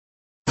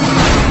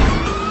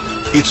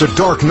It's a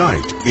dark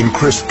night in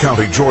Crisp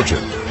County,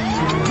 Georgia.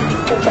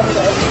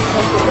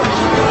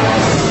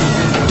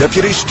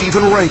 Deputy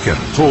Stephen Rankin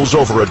pulls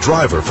over a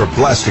driver for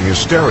blasting his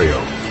stereo.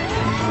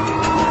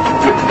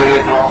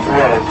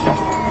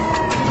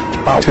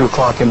 About 2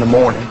 o'clock in the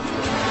morning,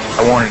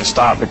 I wanted to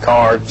stop the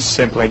car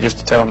simply just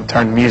to tell him to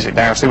turn the music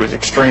down, so it was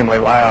extremely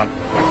loud.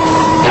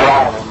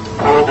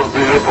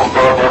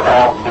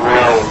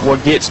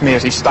 What gets me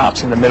is he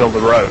stops in the middle of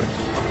the road.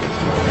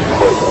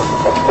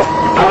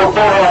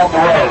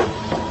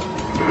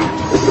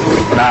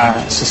 And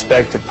I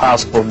suspected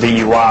possible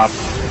DUI.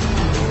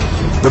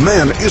 The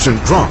man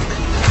isn't drunk.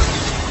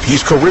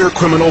 He's career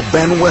criminal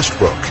Ben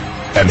Westbrook,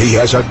 and he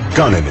has a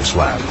gun in his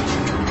lap.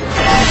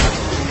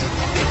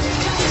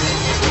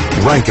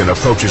 Rankin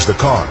approaches the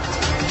car.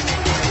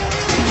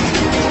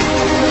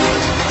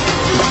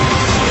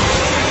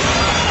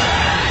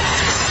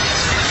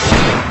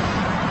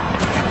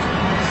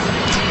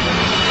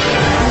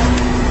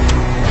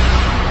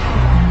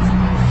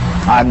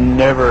 I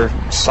never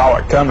saw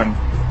it coming.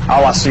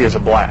 All I see is a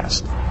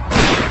blast.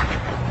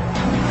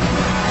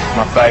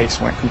 My face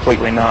went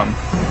completely numb.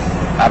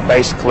 I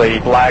basically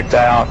blacked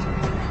out.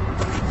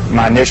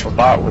 My initial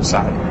thought was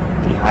I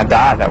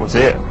died, that was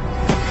it.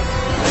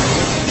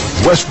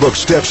 Westbrook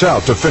steps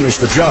out to finish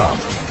the job,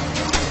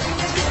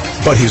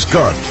 but his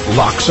gun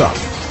locks up.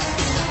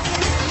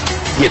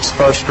 Gets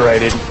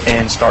frustrated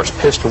and starts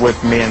pistol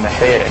whipping me in the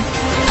head,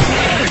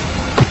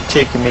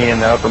 kicking me in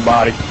the upper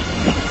body.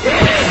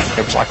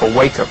 It was like a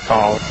wake-up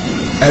call.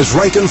 As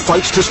Rankin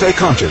fights to stay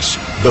conscious,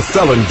 the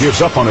felon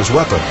gives up on his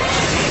weapon.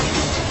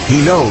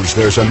 He knows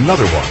there's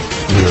another one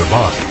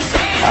nearby.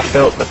 I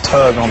felt the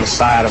tug on the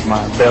side of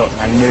my belt,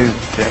 and I knew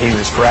that he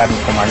was grabbing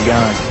for my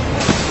gun.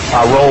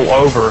 I roll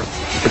over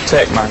to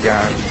protect my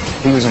gun.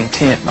 He was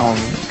intent on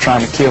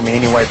trying to kill me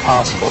any way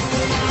possible.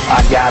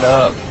 I got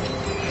up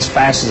as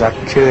fast as I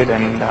could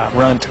and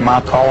run to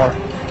my car,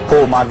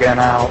 pulled my gun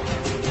out.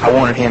 I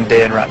wanted him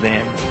dead right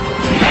then.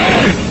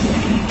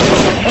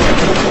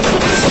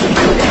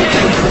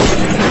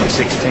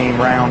 16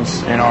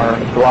 rounds in our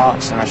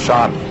Glocks, and I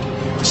shot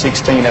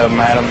 16 of them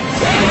at him.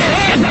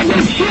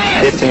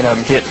 15 of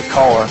them hit the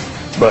car,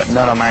 but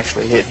none of them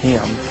actually hit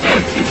him.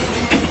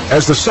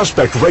 As the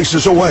suspect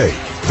races away,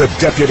 the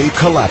deputy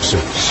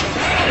collapses,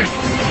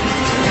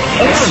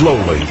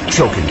 slowly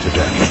choking to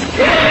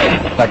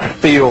death. I could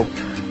feel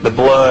the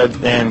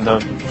blood and the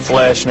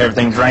flesh and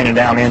everything draining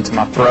down into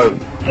my throat.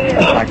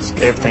 Like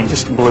everything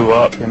just blew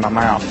up in my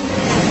mouth.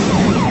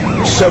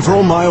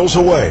 Several miles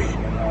away,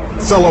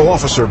 fellow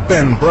officer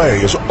Ben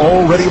Bray is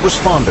already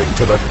responding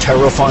to the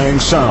terrifying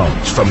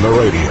sounds from the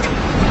radio.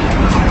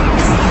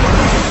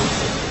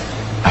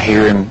 I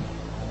hear him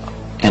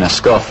in a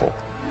scuffle.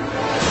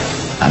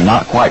 I'm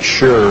not quite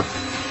sure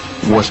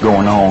what's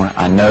going on.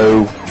 I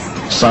know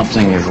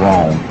something is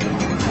wrong.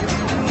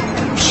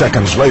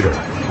 Seconds later,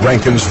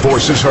 Rankin's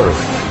voice is heard.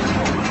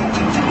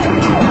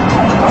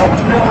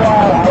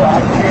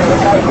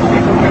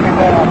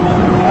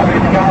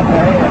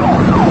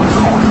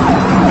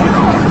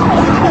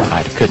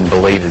 I couldn't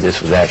believe that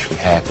this was actually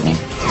happening.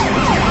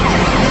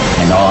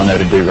 And all I know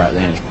to do right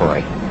then is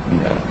pray. You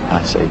know,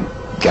 I say,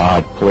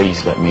 God,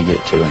 please let me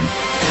get to him.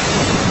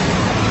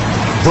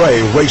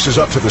 Bray races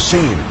up to the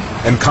scene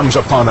and comes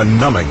upon a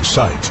numbing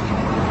sight.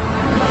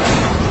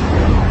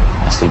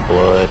 I see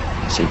blood,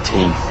 I see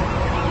teeth,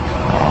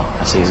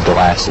 I see his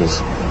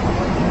glasses.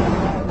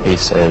 He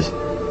says,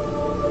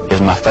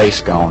 is my face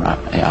gone?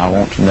 I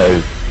want to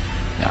know.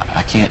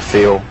 I can't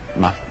feel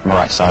my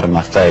right side of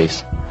my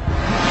face.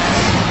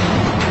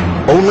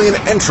 Only an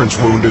entrance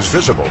wound is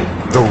visible.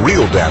 The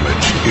real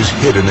damage is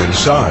hidden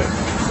inside.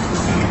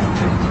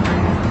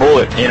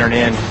 Bullet entered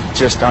in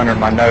just under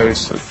my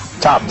nose. The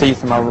top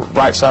teeth in my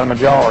right side of my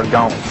jaw are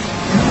gone.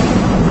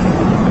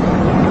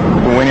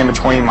 It went in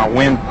between my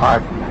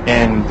windpipe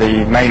and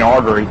the main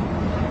artery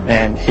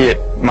and hit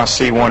my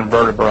C1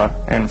 vertebra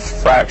and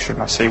fractured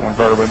my C1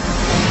 vertebra.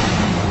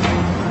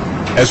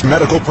 As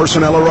medical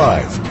personnel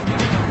arrive,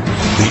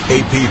 the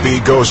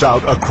APB goes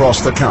out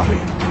across the county.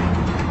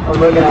 We're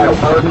looking at a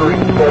mercury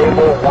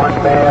stable,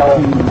 1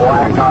 male,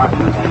 black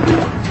oxygen.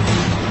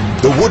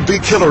 The would-be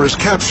killer is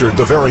captured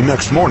the very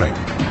next morning.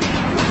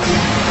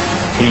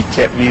 He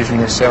kept using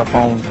his cell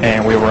phone,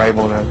 and we were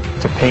able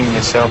to ping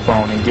his cell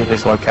phone and get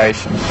his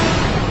location.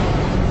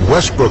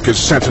 Westbrook is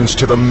sentenced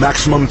to the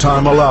maximum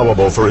time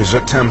allowable for his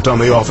attempt on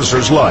the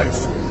officer's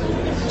life,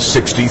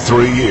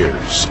 63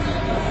 years.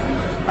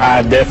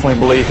 I definitely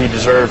believe he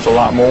deserves a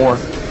lot more.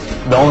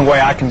 The only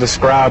way I can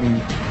describe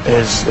him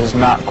is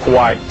not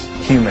quite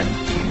human,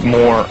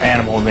 more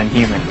animal than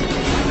human.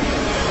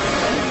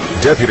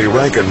 Deputy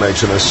Rankin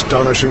makes an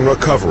astonishing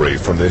recovery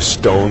from this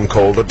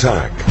stone-cold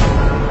attack.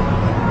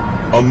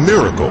 A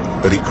miracle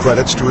that he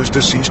credits to his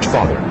deceased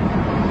father.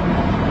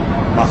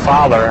 My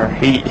father,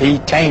 he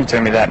came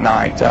to me that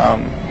night.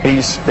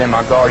 He's been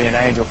my guardian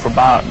angel for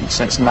about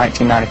since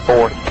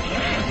 1994.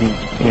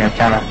 He,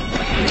 kind of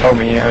told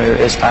me,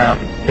 it's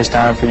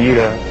time for you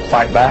to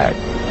fight back.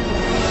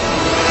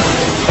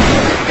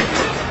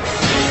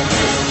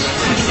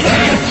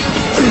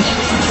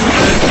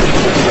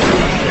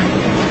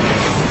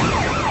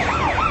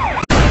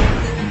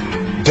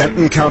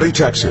 Denton County,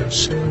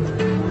 Texas.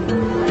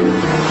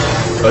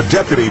 A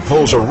deputy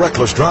pulls a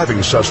reckless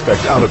driving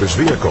suspect out of his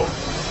vehicle.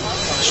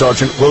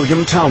 Sergeant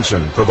William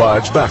Townsend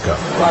provides backup.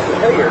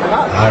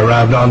 I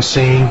arrived on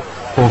scene,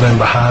 pulled in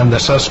behind the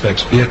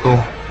suspect's vehicle,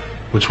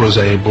 which was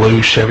a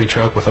blue Chevy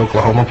truck with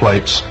Oklahoma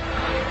plates,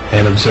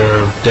 and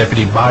observed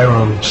Deputy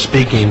Byram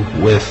speaking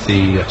with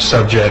the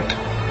subject.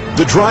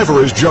 The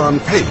driver is John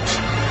Pate.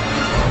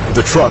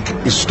 The truck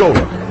is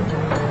stolen.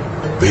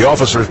 The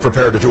officer is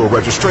prepared to do a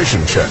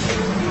registration check.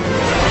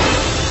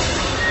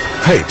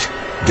 Pate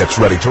gets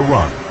ready to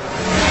run.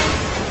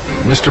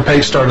 Mr.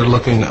 Pate started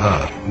looking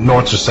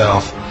north to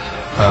south,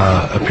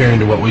 appearing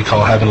to what we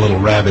call having a little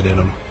rabbit in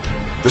him.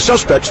 The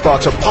suspect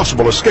spots a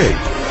possible escape.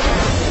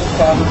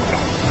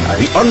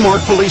 The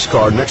unmarked police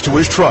car next to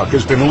his truck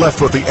has been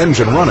left with the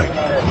engine running.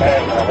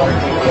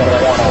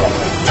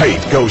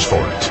 Pate goes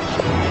for it.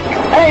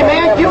 Hey,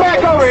 man, get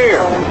back over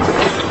here.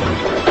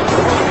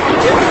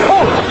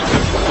 Hold it.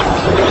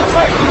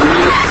 Hey.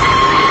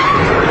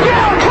 Get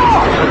out of the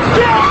car.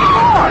 Get out of the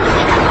car.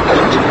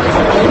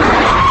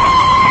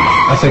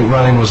 I think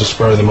running was a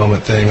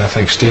spur-of-the-moment thing. I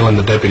think stealing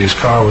the deputy's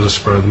car was a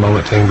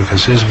spur-of-the-moment thing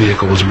because his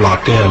vehicle was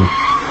blocked in.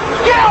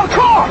 Get out of the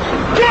car.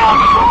 Get out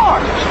of the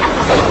car.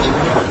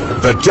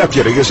 The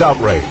deputy is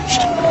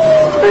outraged.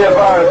 Be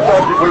advised,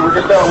 subject, we were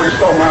just down, we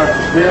stole my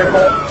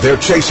vehicle. They're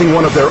chasing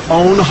one of their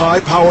own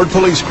high-powered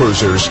police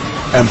cruisers,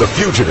 and the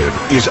fugitive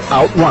is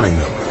outrunning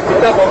them.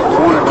 Step up to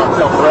one of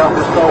myself around,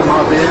 we stole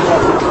my vehicle,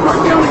 my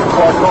county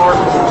squad car,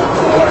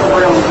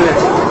 around the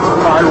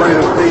high rate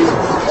of speed.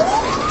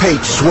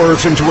 Pate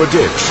swerves into a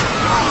ditch.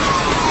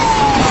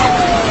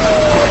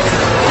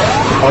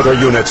 Other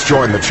units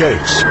join the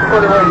chase.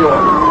 Where the radio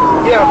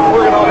on? Yeah,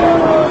 we're working on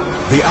it.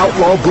 The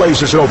outlaw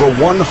blazes at over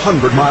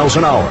 100 miles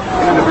an hour.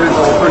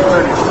 Individual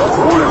 330,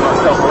 one of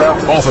myself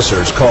around.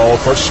 Officers call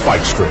for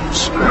spike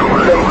strips.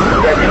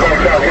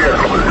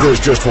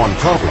 There's just one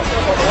problem.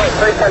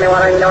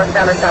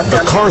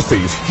 The car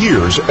thief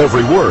hears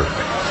every word.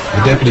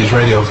 The deputy's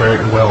radio very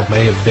well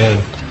may have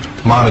been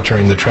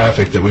monitoring the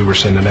traffic that we were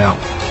sending out.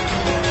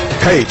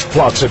 Pate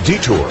plots a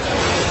detour.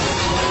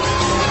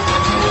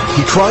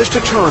 He tries to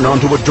turn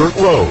onto a dirt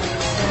road.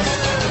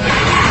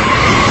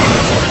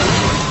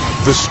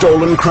 The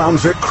stolen Crown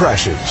Vic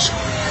crashes.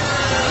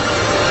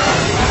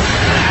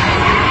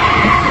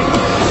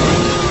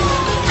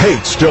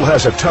 Pate still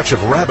has a touch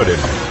of rabbit in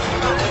him.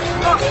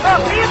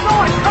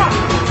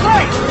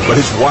 But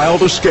his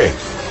wild escape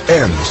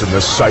ends in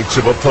the sights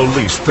of a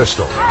police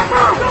pistol.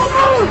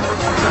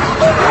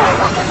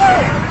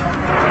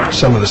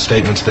 Some of the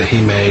statements that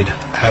he made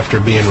after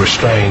being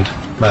restrained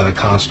by the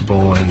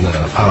constable and the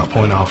Pilot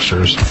Point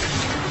officers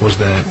was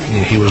that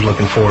he was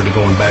looking forward to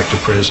going back to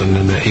prison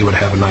and that he would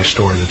have a nice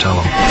story to tell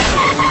them.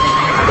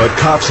 But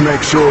cops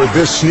make sure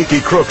this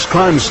sneaky crook's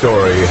crime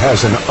story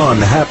has an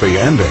unhappy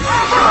ending.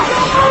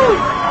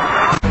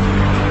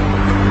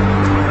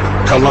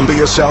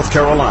 Columbia, South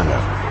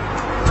Carolina.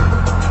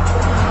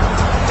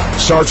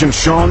 Sergeant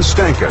Sean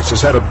Stankus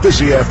has had a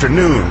busy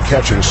afternoon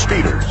catching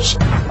speeders.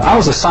 I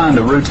was assigned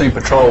to routine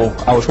patrol.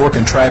 I was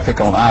working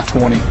traffic on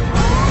I-20.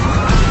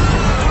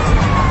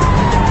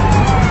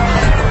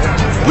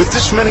 With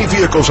this many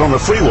vehicles on the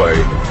freeway,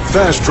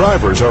 fast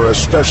drivers are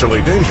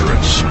especially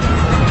dangerous.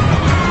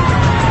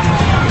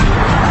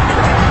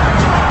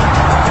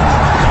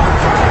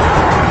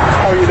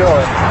 How you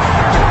doing?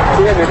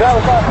 Yeah, the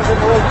driver's license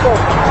isn't really close.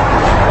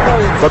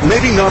 But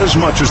maybe not as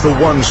much as the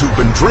ones who've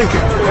been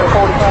drinking. 45,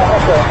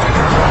 okay.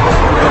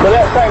 But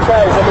that same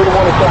guy is going to be the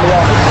one that sent me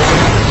off.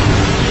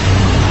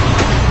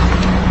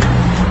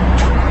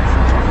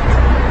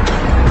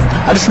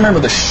 I just remember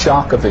the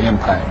shock of the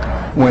impact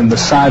when the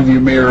side view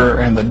mirror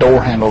and the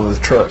door handle of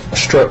the truck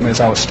struck me as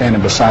I was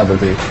standing beside the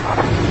vehicle.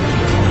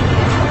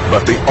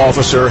 But the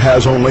officer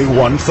has only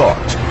one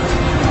thought.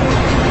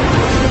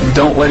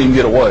 Don't let him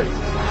get away.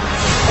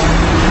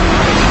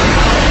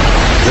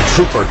 The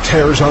trooper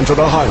tears onto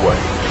the highway.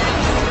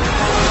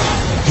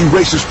 He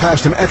races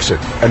past an exit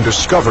and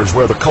discovers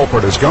where the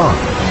culprit has gone.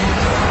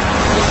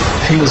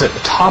 He was at the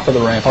top of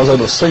the ramp. I was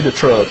able to see the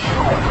truck.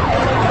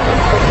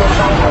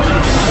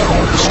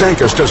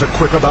 Stankus does a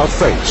quick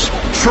about-face,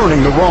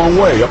 turning the wrong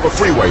way up a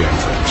freeway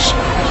entrance.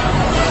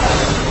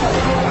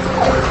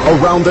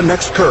 Around the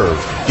next curve,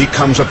 he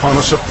comes upon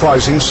a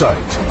surprising sight.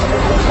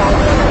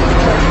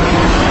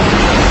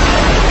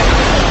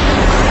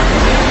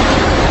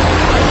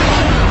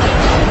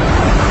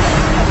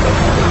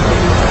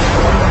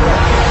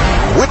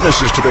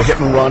 Witnesses to the hit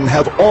and run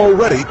have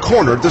already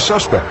cornered the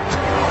suspect.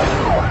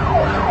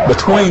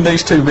 Between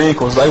these two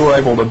vehicles, they were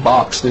able to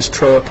box this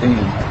truck in.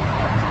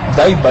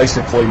 They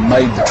basically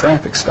made the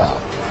traffic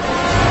stop.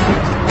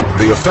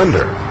 The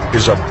offender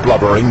is a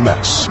blubbering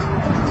mess.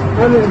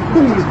 I didn't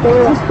see you,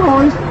 sir. I'm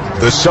sorry.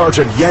 The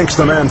sergeant yanks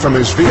the man from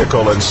his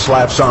vehicle and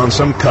slaps on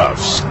some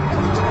cuffs.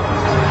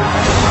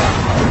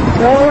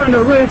 All right,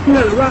 the red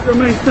flag, the right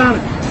remains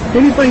silent.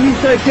 Anything you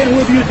say can't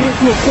whip you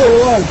against your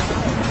full on.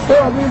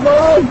 Stop me,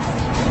 boy.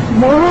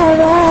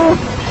 Mom.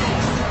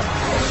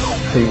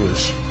 He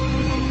was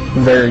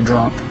very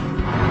drunk.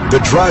 The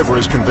driver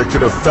is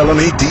convicted of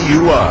felony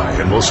DUI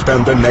and will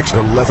spend the next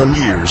 11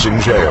 years in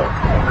jail.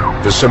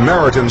 The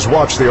Samaritans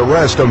watch the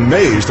arrest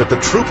amazed that the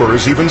trooper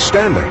is even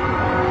standing.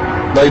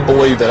 They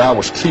believe that I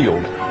was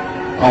killed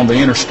on the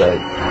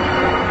interstate.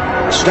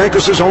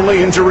 Stankus's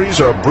only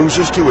injuries are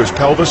bruises to his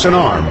pelvis and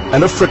arm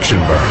and a friction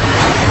burn.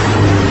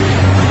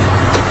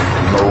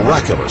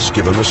 Miraculous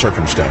given the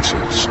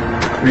circumstances.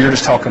 You're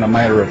just talking a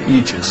matter of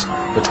inches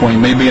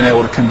between me being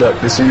able to conduct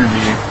this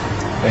interview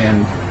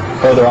and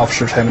other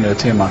officers having to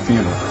attend my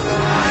funeral.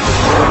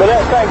 But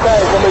that same guy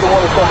is going to be the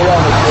one that's going to be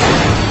on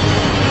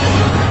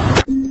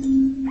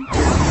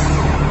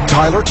this.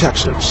 Tyler,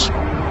 Texas.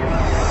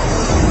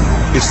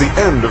 It's the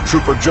end of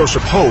Trooper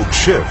Joseph Hogue's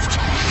shift.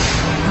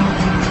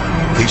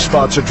 He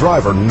spots a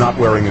driver not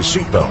wearing his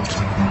seatbelt.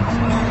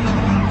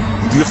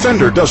 The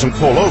offender doesn't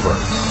pull over.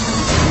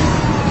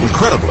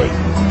 Incredibly,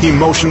 he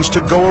motions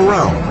to go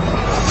around.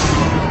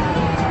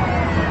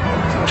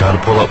 Trying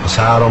to pull up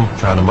beside him,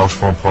 trying to motion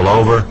for him to pull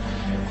over,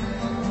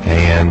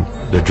 and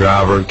the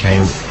driver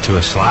came to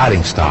a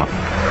sliding stop.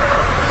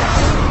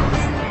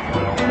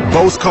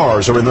 Both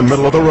cars are in the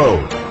middle of the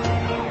road.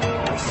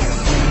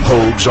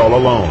 Hogue's all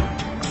alone.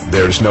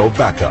 There's no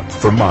backup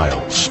for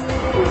miles.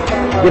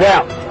 Get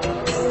out.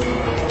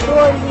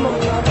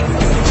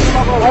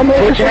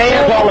 Put your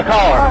hands on the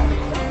car.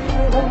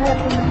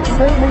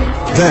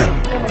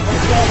 Then,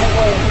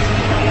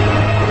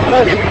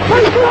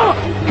 Stop!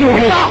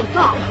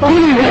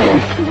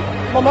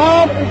 My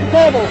mom is the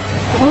devil.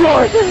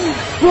 Lord,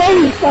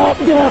 please stop.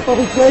 Get out of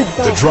this place.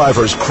 the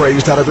driver's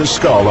crazed out of his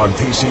skull on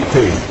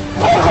PCP.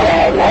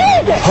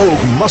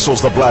 Hogue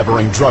muscles the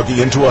blabbering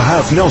druggie into a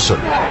half Nelson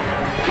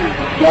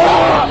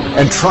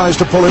and tries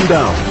to pull him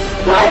down.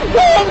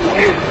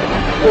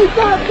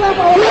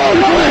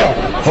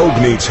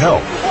 Hogue needs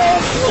help.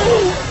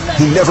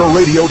 He never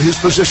radioed his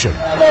position.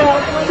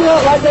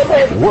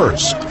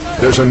 Worse,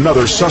 there's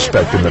another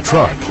suspect in the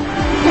truck.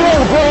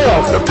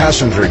 The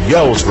passenger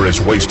yells for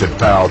his wasted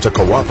pal to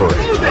cooperate.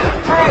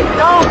 Hey,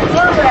 don't do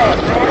that.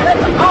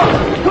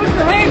 Put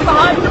your hands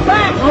behind your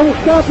back. I will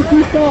stop if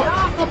you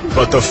stop.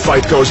 But the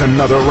fight goes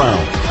another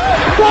round.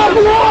 Stop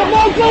it up!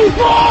 No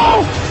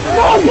people!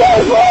 No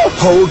people!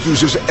 Hogue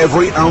uses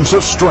every ounce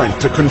of strength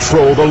to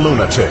control the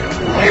lunatic.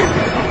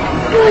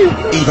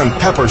 Even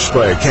pepper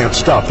spray can't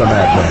stop the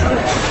madman.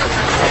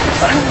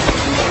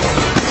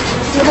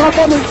 Get off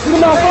on me!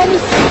 Get off on me!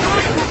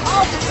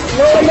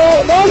 No!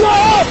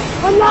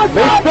 I'm not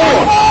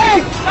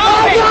stopping!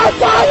 I'm not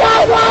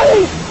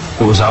stopping!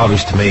 It was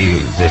obvious to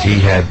me that he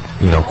had,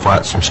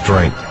 quite some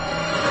strength.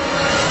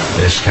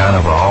 It's kind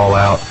of an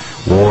all-out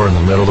war in the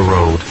middle of the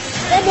road.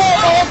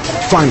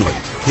 Finally,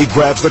 he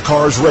grabs the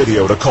car's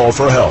radio to call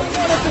for help.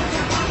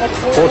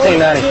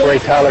 1493,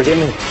 Tyler, give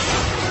me.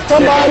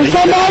 Somebody!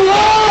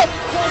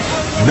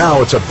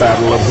 Now it's a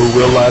battle of who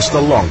will last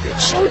the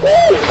longest. You're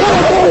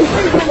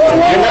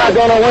not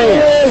gonna win!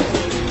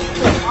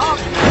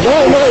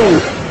 Don't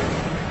move!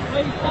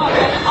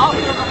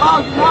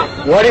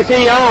 What is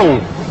he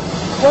on?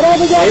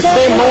 It's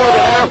been more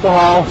than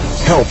alcohol.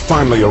 Help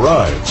finally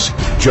arrives,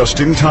 just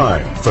in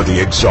time for the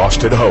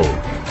exhausted Hogue.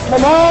 My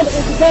mom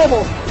is the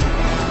devil.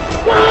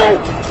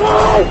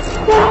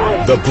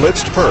 The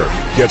blitzed perp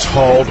gets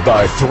hauled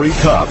by 3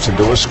 cops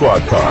into a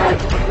squad car.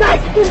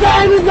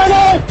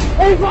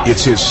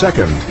 It's his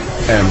second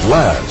and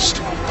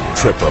last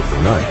trip of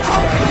the night.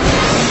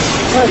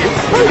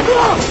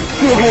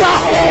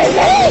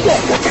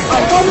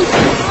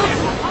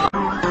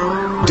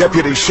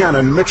 Deputy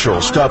Shannon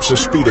Mitchell stops a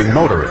speeding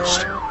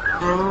motorist.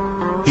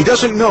 He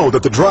doesn't know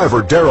that the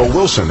driver, Darrell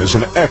Wilson, is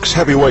an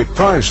ex-heavyweight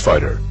prize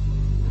fighter.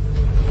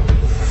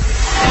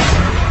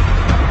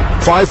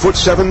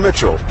 5'7"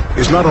 Mitchell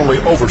is not only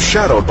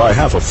overshadowed by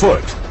half a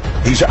foot,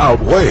 he's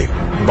outweighed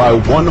by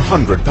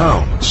 100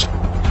 pounds.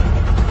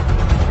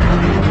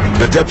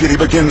 The deputy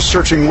begins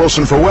searching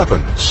Wilson for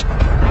weapons.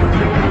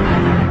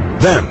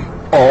 Then,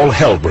 all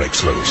hell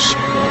breaks loose.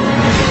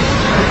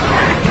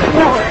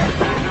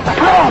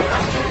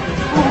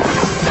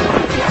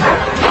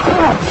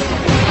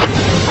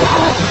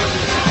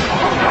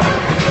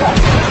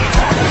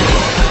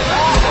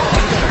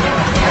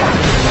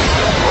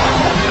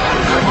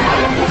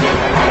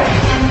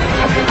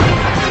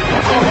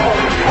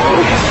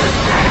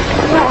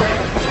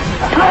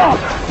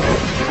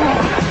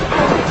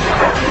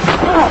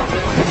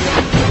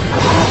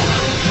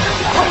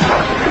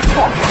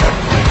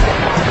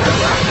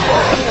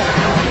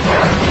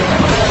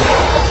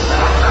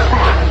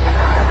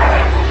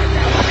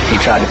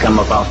 Tried to come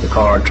up off the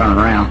car and turn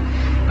around.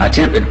 I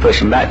attempted to push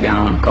him back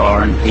down on the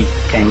car, and he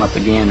came up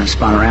again and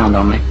spun around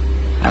on me.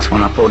 That's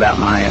when I pulled out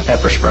my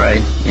pepper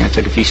spray,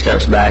 took a few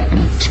steps back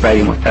and sprayed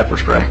him with pepper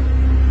spray.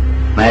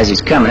 As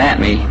he's coming at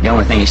me, the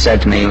only thing he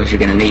said to me was, "You're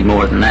going to need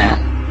more than that."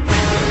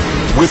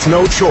 With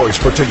no choice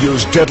but to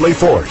use deadly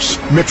force,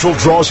 Mitchell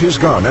draws his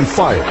gun and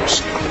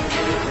fires.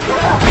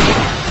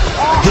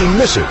 He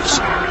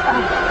misses.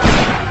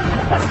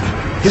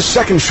 His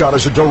second shot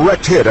is a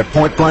direct hit at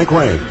point-blank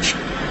range.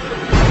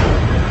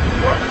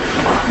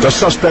 The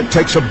suspect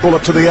takes a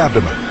bullet to the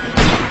abdomen.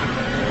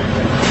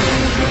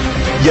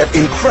 yet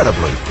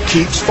incredibly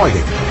keeps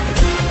fighting.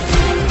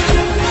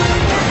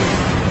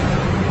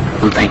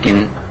 I'm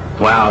thinking,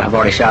 wow, I've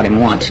already shot him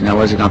once. You know,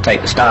 what's it going to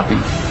take to stop him?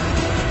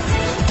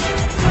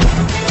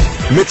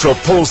 Mitchell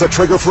pulls the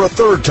trigger for a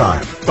third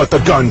time, but the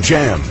gun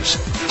jams.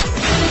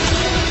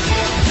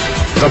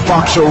 The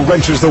boxer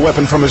wrenches the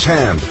weapon from his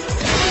hand,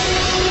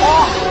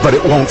 but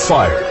it won't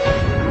fire.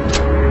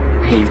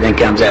 He then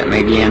comes at me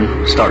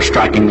again, starts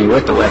striking me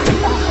with the weapon.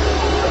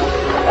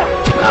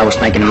 I was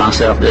thinking to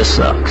myself, this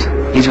sucks.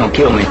 He's going to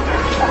kill me.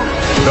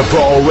 The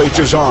brawl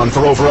rages on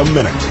for over a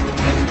minute.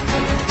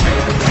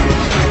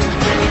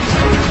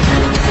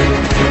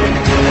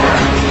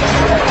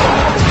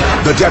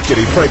 The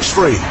deputy breaks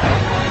free.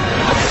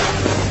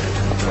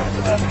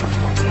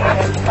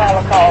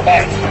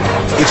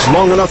 It's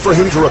long enough for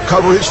him to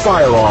recover his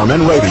firearm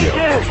and radio.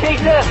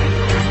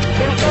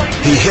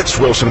 He hits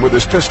Wilson with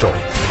his pistol.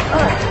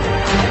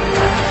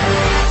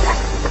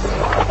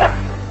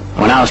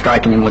 When I was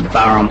striking him with the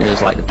firearm, it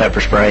was like the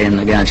pepper spray and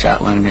the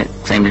gunshot wound. It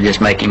seemed to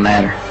just make him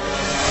madder.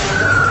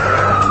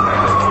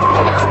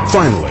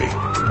 Finally,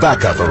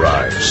 backup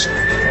arrives.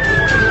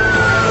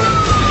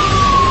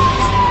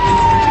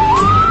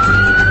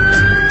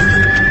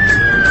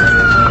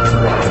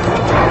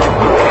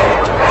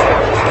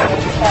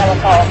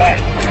 Call back.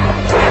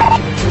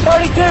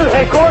 42,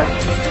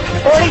 headquarters.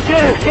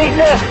 42, keep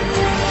this.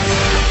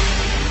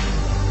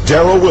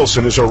 Darrell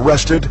Wilson is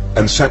arrested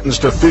and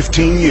sentenced to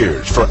 15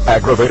 years for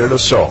aggravated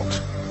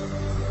assault.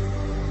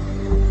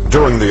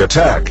 During the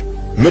attack,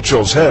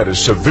 Mitchell's head is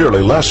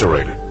severely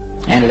lacerated.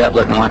 Ended up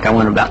looking like I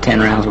went about 10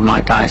 rounds with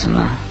Mike Tyson.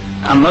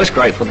 I'm most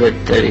grateful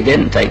that he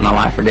didn't take my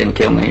life or didn't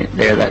kill me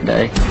there that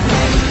day.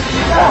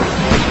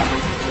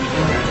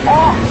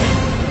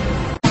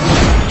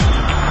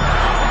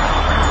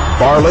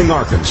 Barling,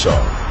 Arkansas.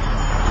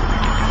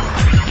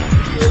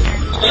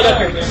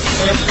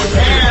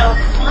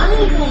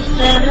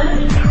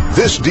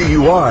 This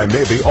DUI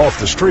may be off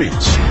the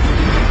streets,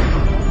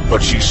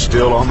 but she's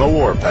still on the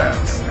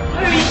warpath.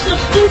 Are you so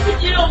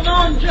stupid you don't know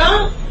I'm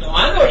drunk? No,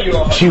 I know you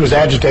are. She was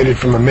agitated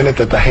from the minute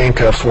that the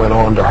handcuffs went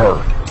on to her.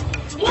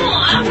 Well,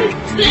 I would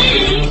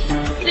think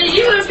that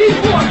you would be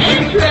more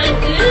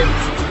interested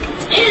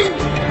in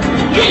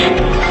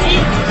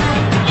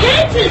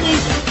catching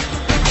these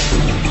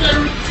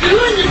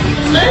doing this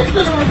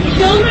molesting our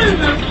children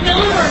or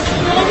killing our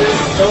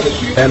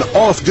children. An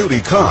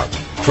off-duty cop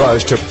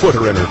tries to put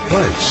her in her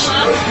place.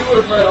 You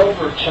would have read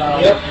over a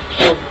child.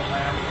 Yep.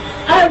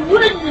 I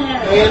wouldn't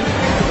have.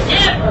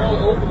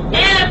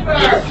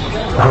 Ever.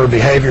 Her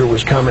behavior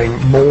was coming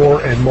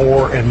more and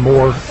more and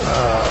more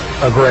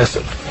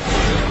aggressive.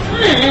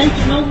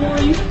 No more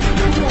you.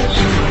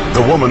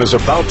 The woman is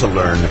about to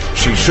learn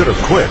she should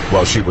have quit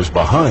while she was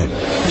behind. You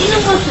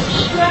know what's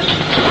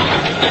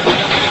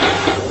obstruction?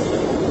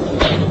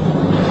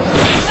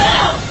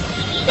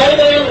 Stay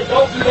down and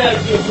don't do that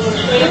again. You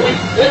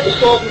understand? This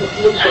is talking to the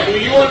police. Do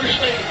you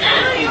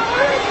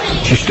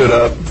understand? She stood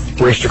up,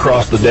 reached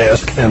across the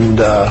desk, and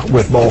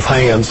with both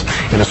hands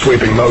in a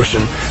sweeping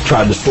motion,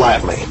 tried to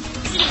slap me.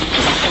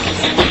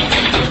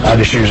 I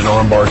just used an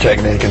armbar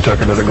technique and took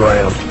her to the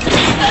ground.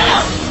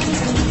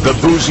 The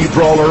boozy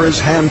brawler is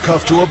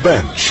handcuffed to a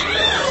bench,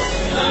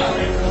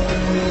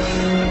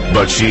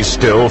 but she's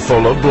still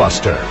full of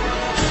bluster.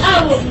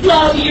 I will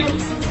blow your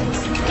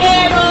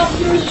head off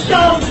your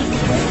shoulders.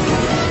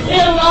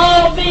 It'll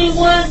all be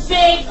one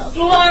big,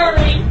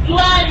 blurry,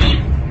 bloody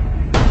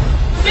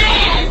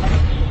mess,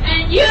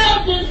 and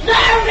you'll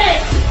deserve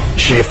it!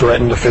 She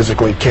threatened to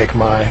physically kick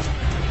my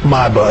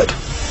butt.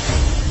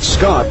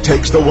 Scott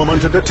takes the woman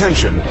to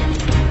detention,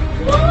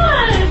 What?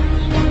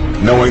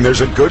 knowing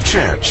there's a good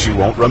chance she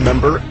won't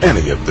remember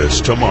any of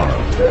this tomorrow.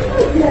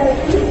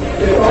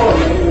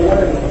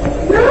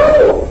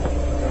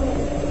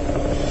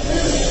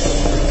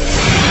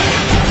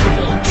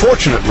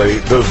 Fortunately,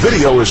 the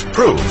video is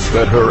proof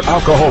that her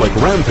alcoholic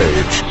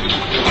rampage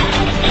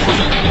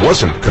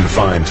wasn't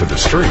confined to the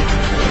street.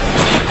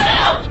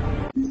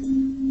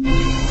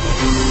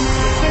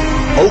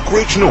 Oak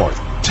Ridge North,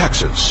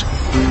 Texas.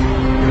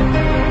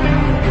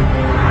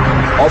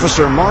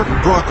 Officer Mark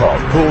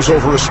Brokoff pulls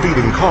over a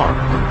speeding car.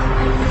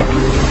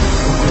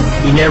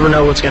 You never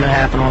know what's going to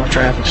happen on a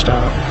traffic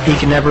stop. He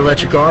can never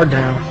let your guard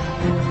down.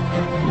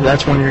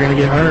 That's when you're going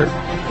to get hurt.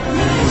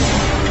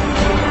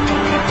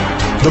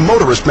 The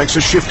motorist makes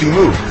a shifty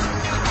move.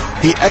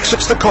 He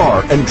exits the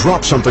car and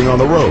drops something on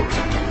the road.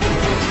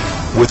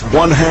 With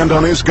one hand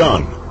on his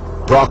gun,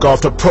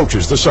 Brokoff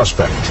approaches the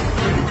suspect.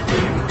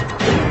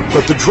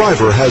 But the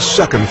driver has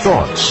second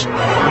thoughts.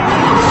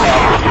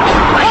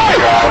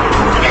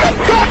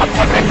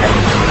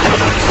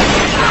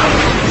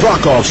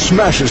 Brokoff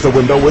smashes the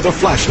window with a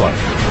flashlight.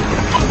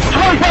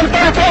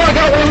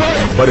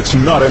 But it's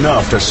not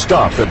enough to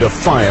stop the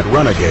defiant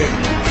renegade.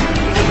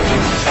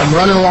 I'm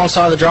running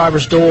alongside the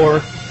driver's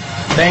door,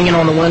 banging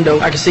on the window.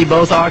 I can see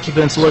both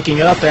occupants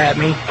looking up at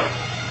me.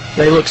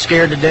 They look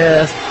scared to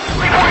death.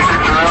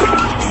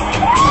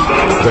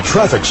 The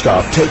traffic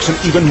stop takes an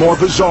even more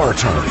bizarre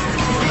turn,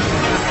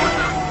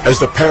 as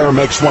the pair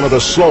makes one of the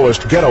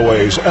slowest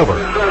getaways ever.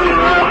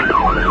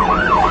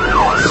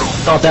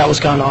 Thought that was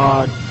kind of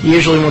odd.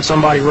 Usually when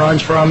somebody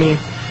runs from you,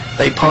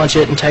 they punch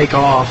it and take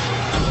off.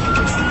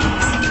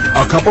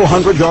 A couple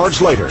hundred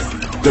yards later,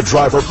 the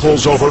driver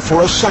pulls over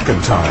for a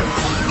second time.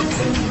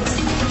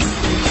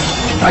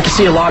 I could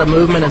see a lot of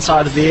movement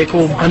inside the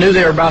vehicle. I knew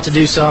they were about to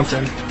do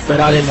something, but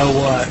I didn't know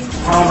what.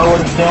 I don't know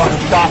what he's doing.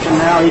 He's stopping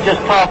now. He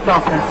just tossed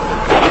something.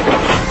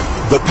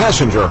 The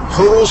passenger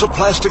hurls a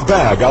plastic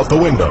bag out the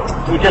window.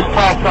 He just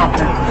tossed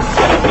something.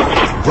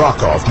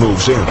 Brokoff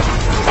moves in.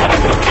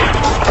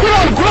 Get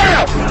on the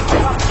ground!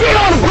 Get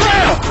on the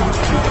ground!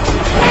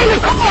 Stay in the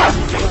car!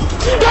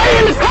 Stay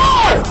in the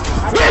car!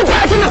 Get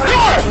back in the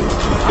car!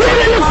 Get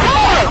in the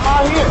car!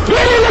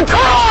 Get in the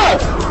car!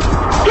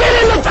 Get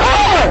in the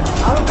car!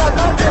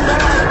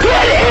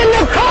 Get in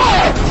the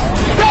car!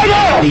 Stay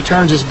there! He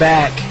turns his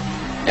back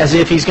as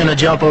if he's going to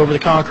jump over the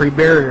concrete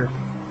barrier.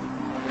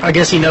 I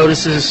guess he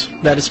notices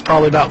that it's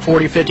probably about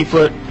 40, 50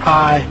 foot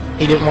high.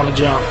 He didn't want to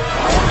jump.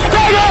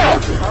 Stay there!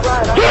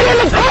 Get in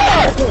the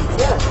car!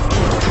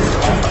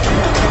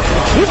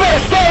 You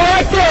better stay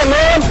right there,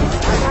 man!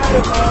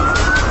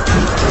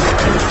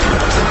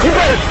 You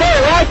better stay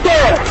right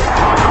there!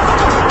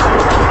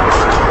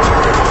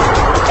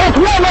 It's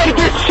one way to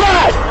get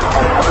shot!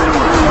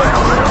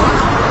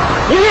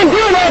 You didn't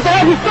do nothing,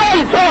 as you say,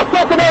 you tossed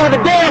something over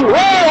the damn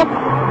wall!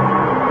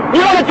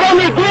 You want to tell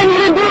me again you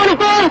didn't do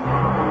anything?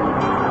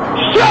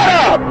 Shut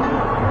up!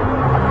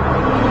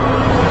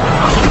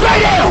 Stay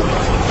down!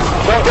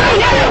 Stay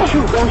down!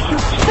 Don't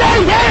shoot! Stay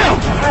down!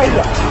 Stay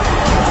down!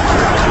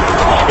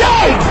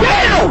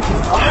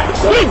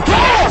 Get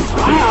down!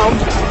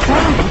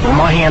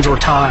 My hands were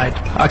tied.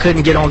 I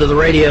couldn't get onto the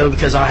radio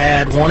because I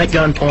had one at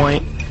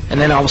gunpoint, and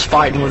then I was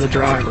fighting with the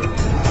driver.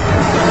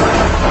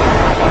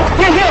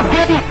 Get here,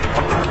 baby!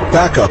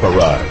 Backup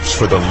arrives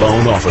for the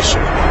lone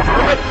officer.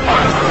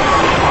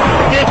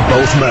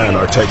 Both men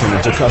are taken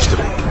into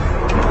custody.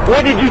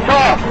 What did you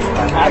talk?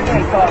 I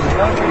can't talk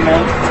nothing,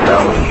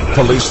 man.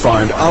 Police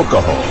find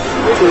alcohol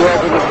Two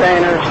open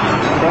containers.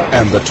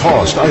 and the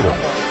tossed item.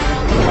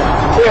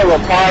 We have a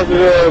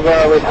positive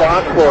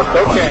response for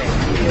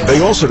cocaine.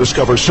 They also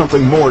discover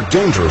something more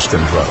dangerous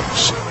than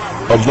drugs,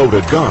 a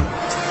loaded gun.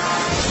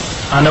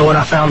 I know when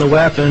I found the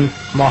weapon,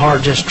 my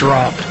heart just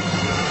dropped.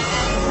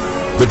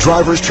 The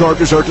driver's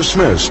charges are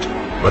dismissed,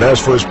 but as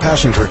for his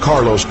passenger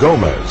Carlos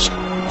Gomez,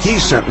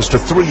 he's sentenced to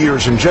 3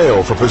 years in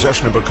jail for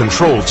possession of a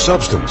controlled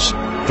substance,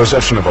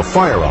 possession of a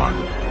firearm,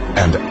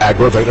 and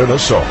aggravated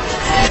assault.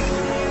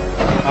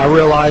 I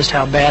realized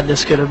how bad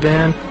this could have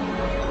been.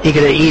 He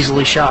could have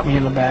easily shot me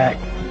in the back,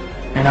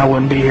 and I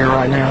wouldn't be here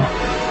right now.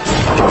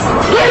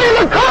 Get in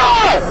the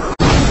car!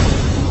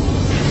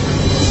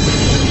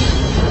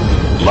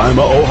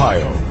 Lima,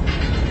 Ohio.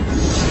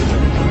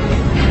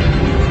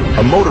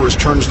 A motorist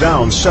turns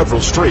down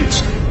several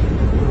streets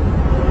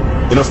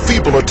in a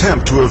feeble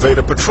attempt to evade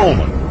a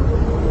patrolman.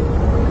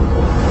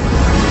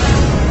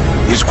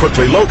 He's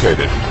quickly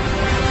located,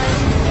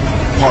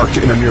 parked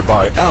in a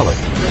nearby alley.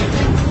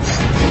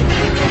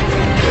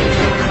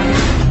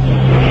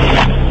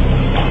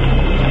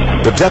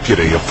 The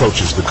deputy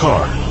approaches the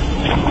car.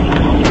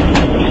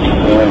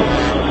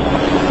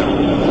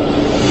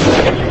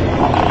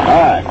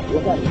 Alright.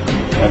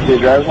 Can I see your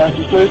driver's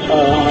license, please?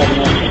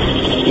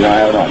 You don't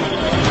have it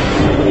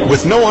on.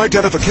 With no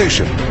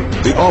identification,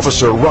 the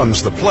officer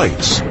runs the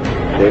plates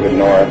David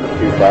North,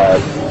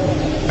 25.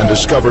 and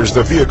discovers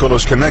the vehicle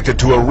is connected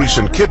to a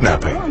recent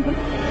kidnapping.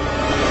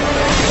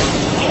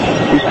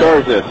 Whose car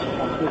is this?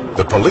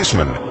 The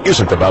policeman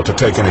isn't about to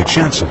take any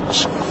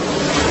chances.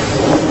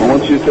 I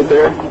want you to sit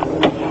there.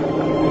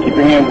 Keep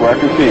your hands where I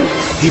can see them.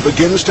 He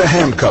begins to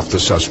handcuff the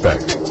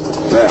suspect.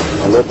 Now,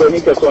 I'm going to put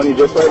handcuffs on you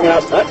just right now.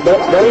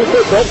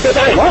 Don't sit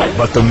down.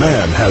 But the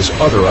man has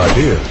other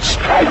ideas.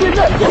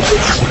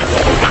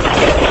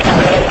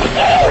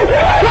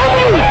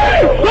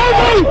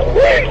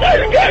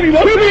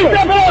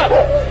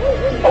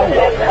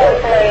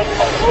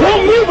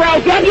 Don't move,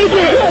 Ralph. Got you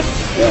there.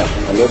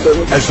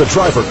 As the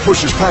driver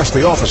pushes past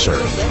the officer,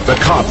 the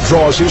cop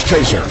draws his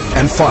taser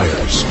and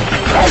fires.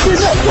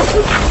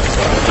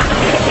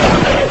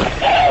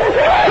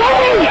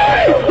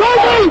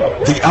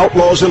 The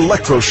outlaw's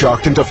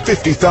electroshocked into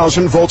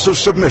 50,000 volts of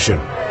submission.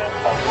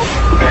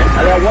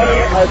 I got one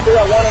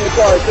in the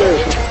car,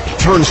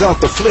 too. Turns out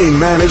the fleeing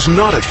man is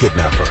not a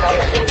kidnapper.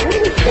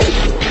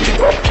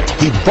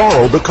 He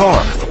borrowed the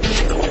car.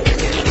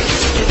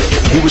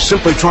 He was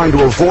simply trying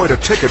to avoid a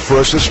ticket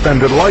for a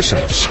suspended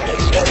license.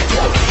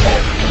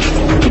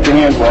 Keep your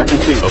hands where I can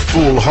see. A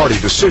foolhardy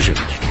decision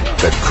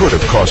that could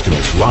have cost him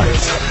his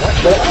life.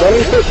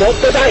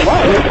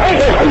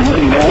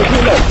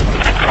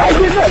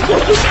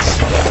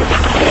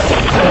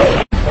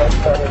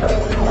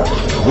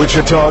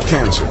 Wichita,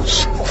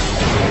 Kansas.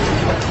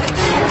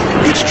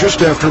 It's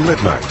just after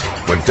midnight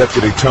when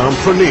Deputy Tom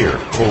Prenier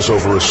pulls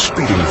over a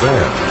speeding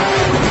van.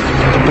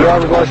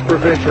 Driver's license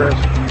proof insurance.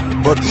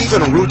 But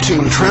even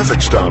routine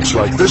traffic stops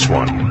like this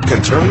one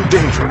can turn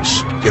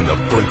dangerous in the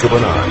blink of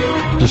an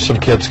eye. Just some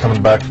kids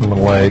coming back from the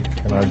lake,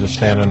 and I was just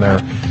standing there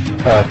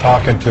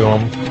talking to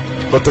them.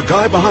 But the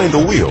guy behind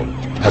the wheel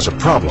has a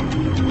problem.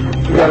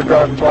 You got a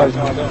driver's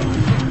license.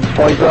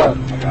 What you got?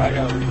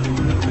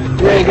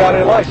 You ain't got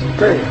any license,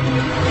 period.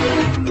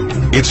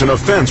 It's an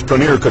offense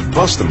Pranier could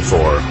bust them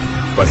for,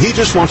 but he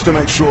just wants to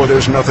make sure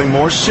there's nothing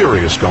more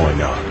serious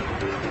going on.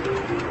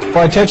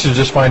 My intention is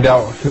just find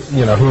out,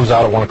 who was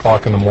out at 1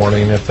 o'clock in the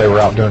morning, if they were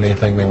out doing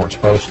anything they weren't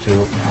supposed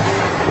to.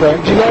 Right.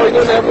 Do you know he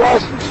doesn't have a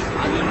license?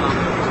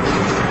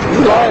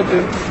 You lied to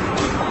him.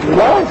 You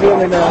lied to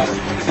me now.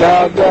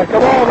 Now,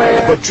 come on,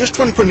 man. But just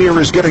when Pranier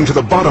is getting to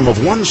the bottom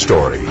of one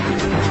story,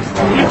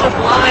 You just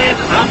lying,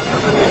 I'm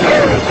coming in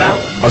here about.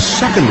 a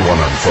second one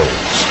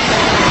unfolds.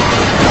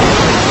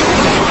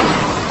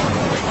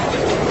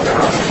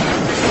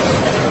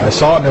 I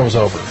saw it and it was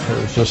over.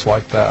 It was just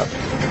like that.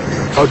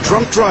 A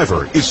drunk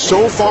driver is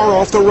so far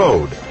off the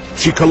road,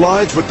 she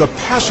collides with the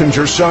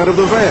passenger side of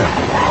the van,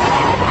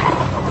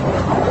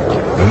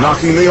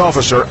 knocking the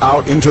officer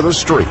out into the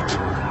street.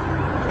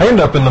 I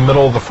ended up in the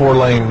middle of the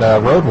 4-lane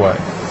roadway.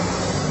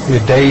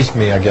 It dazed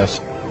me, I guess,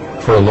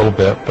 for a little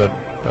bit, but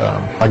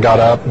I got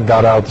up and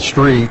got out of the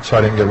street so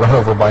I didn't get run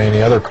over by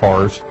any other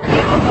cars.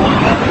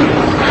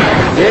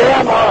 Yeah,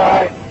 I'm all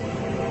right.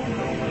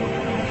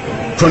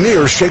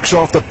 Pranier shakes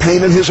off the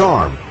pain in his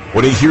arm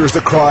when he hears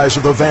the cries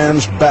of the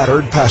van's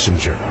battered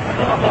passenger.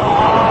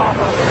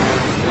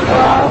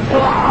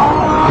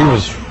 He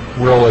was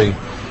really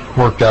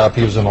worked up.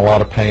 He was in a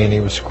lot of pain. He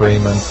was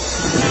screaming.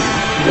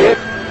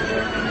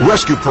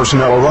 Rescue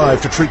personnel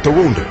arrive to treat the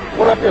wounded.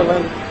 What up here,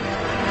 Linda?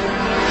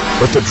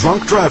 But the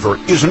drunk driver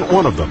isn't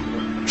one of them.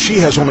 She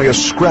has only a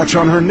scratch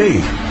on her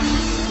knee.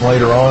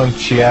 Later on,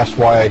 she asked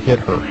why I hit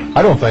her.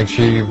 I don't think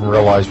she even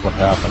realized what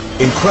happened.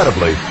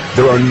 Incredibly,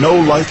 there are no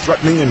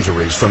life-threatening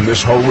injuries from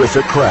this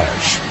horrific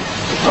crash.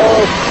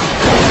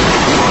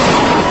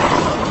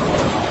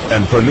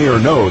 And Pranier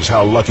knows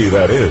how lucky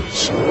that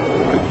is.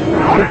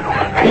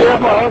 Yeah,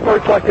 my arm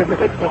hurts like a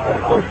bitch.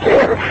 I'm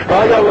scared.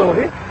 I got a little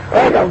hit.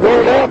 I got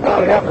burned out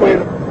about halfway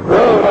the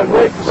road. I was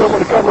waiting for someone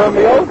to come run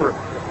me over.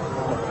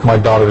 My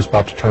daughter was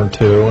about to turn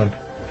 2, and,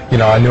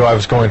 I knew I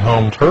was going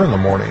home to her in the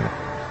morning.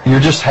 You're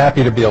just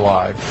happy to be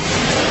alive.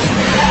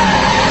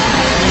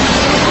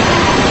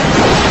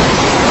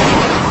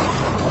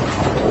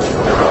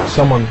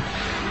 Someone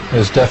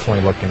is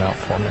definitely looking out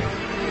for me.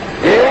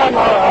 Yeah, I'm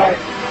all right.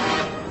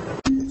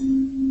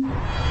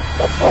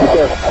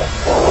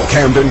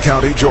 Camden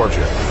County,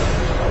 Georgia.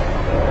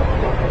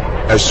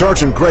 As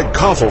Sergeant Greg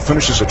Koffel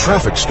finishes a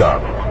traffic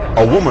stop,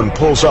 a woman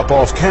pulls up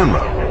off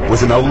camera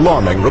with an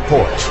alarming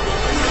report.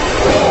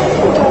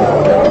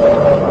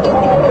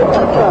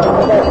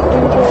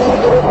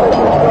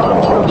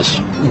 This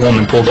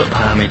woman pulled up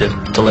behind me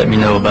to let me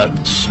know about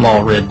a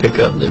small red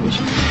pickup that was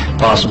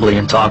possibly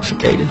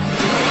intoxicated.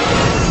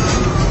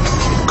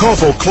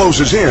 Koffel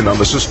closes in on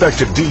the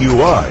suspected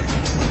DUI.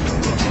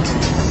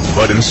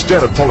 But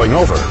instead of pulling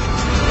over,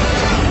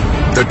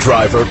 the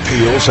driver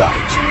peels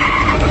out.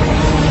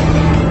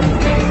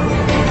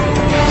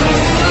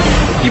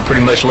 He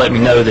pretty much let me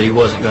know that he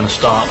wasn't going to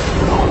stop.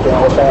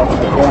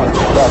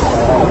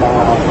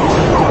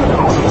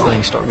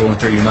 Things start going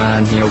through your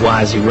mind.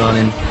 Why is he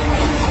running?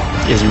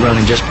 Is he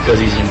running just because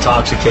he's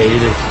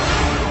intoxicated?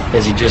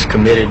 Has he just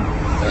committed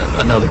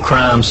another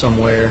crime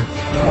somewhere?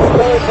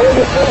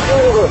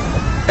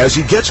 As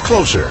he gets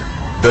closer,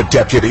 the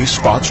deputy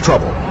spots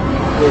trouble.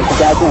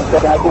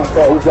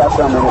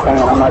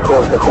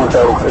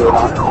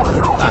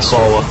 I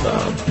saw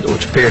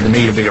which appeared to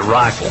me to be a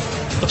rifle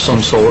of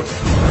some sort.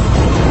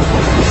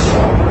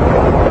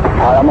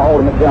 I'm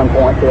holding at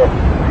gunpoint here.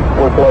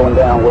 We're slowing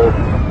down.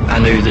 I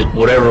knew that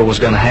whatever was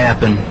going to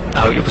happen,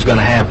 it was going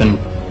to happen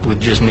with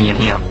just me and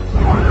him.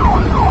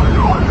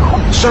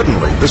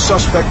 Suddenly, the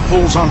suspect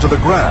pulls onto the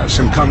grass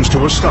and comes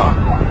to a stop.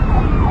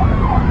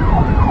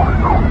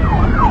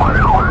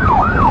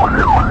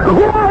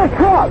 Get out of the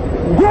truck!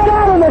 Get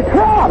out of the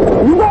truck!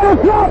 You better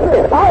drop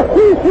it! I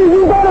see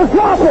you better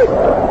drop it!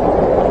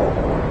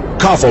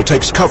 Koffel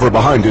takes cover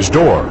behind his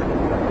door,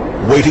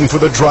 waiting for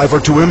the driver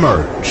to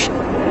emerge.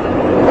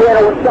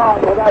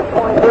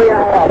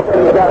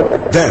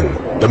 Then,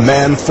 the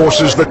man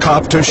forces the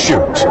cop to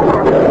shoot.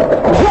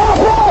 Drop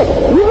it!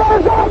 You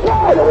better drop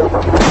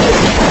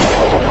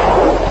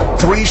it!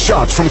 3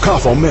 shots from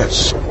Koffel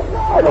miss.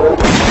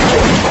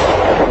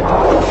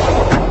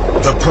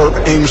 The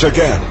perp aims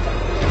again,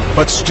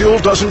 but still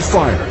doesn't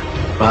fire.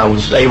 I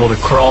was able to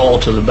crawl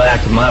to the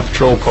back of my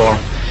patrol car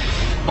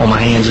on my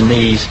hands and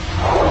knees.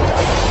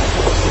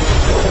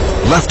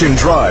 Left in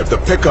drive, the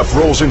pickup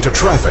rolls into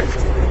traffic.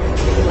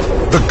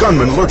 The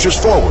gunman lurches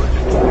forward.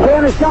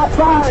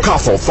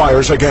 Koffel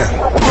fires again.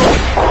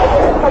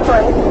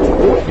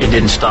 It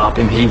didn't stop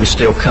him. He was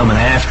still coming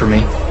after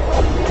me.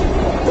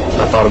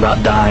 I thought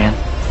about dying,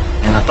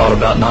 and I thought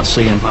about not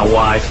seeing my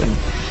wife and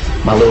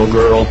my little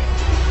girl.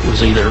 It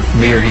was either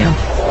me or him.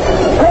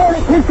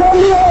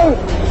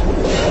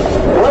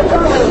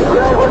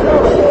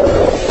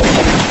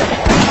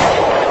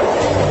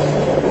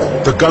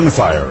 The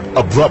gunfire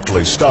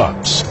abruptly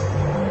stops.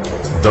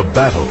 The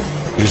battle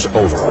is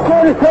over.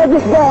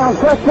 Subject down,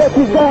 suspect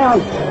is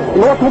down.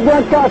 Multiple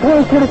gunshots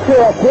wound to the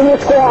chest. Give me a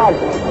squad.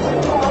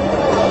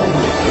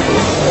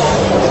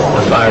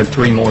 I fired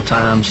 3 more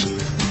times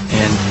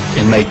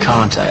and made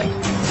contact.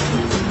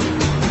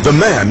 The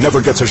man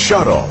never gets a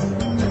shot off,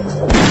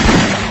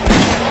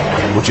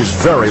 which is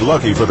very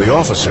lucky for the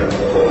officer.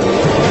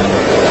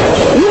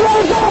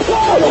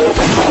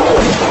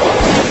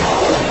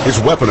 His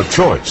weapon of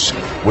choice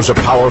was a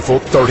powerful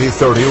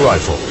 .30-30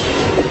 rifle.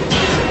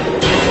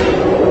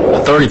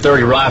 A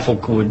 .30-30 rifle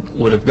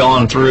would have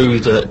gone through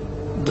the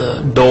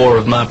door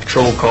of my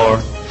patrol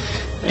car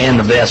and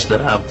the vest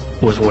that I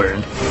was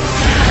wearing.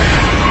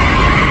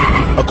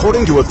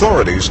 According to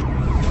authorities,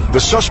 the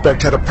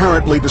suspect had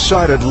apparently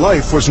decided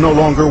life was no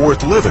longer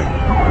worth living.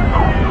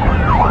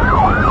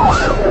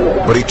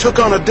 But he took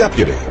on a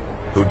deputy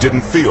who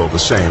didn't feel the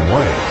same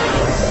way.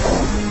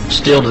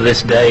 Still to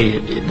this day,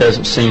 it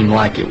doesn't seem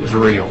like it was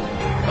real.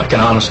 I can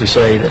honestly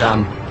say that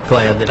I'm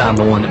glad that I'm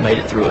the one that made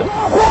it through it.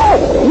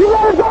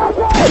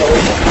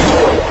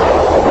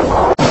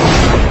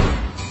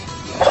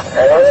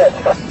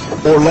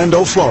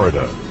 Orlando,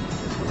 Florida.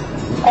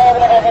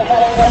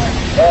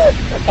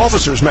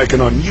 Officers make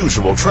an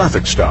unusual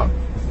traffic stop.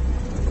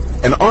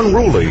 An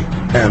unruly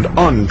and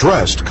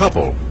undressed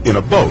couple in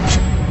a boat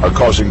are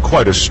causing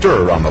quite a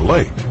stir on the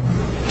lake.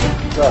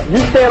 You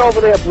stand over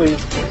there, please.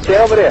 Stay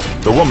over there.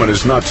 The woman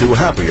is not too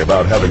happy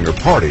about having her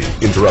party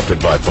interrupted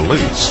by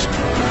police.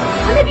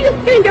 How did you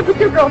stand up with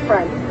your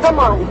girlfriend? Come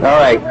on. All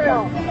right.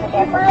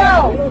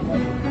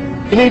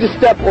 You need to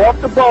step off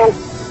the boat.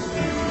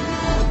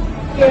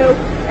 You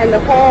and the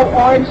whole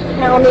Orange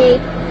County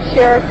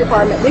Sheriff's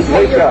Department. We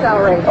pay your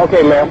salary.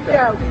 Okay, ma'am.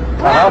 So,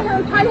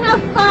 we're trying to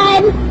have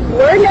fun.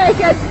 We're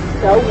naked.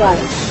 So what?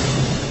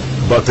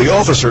 But the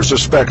officer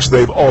suspects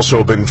they've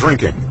also been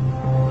drinking.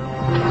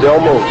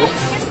 Don't move.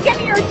 Just give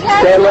me your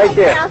test. Stand right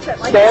there.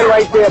 Stand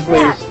right there,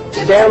 please.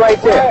 Stand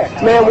right there.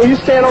 Ma'am, will you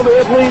stand over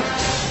there, please?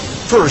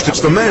 First,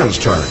 it's the man's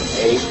turn.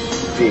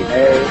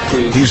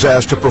 He's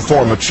asked to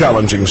perform a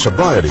challenging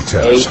sobriety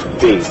test. A,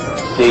 B,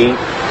 C,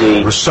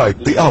 D.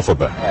 Recite the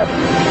alphabet. F,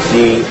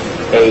 G,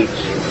 H,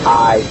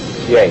 I,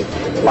 J.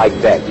 Like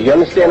that. Do you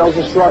understand those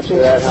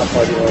instructions?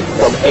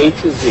 From A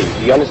to Z.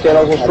 Do you understand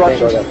those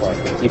instructions?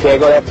 You can't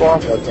go that far?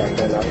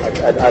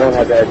 I don't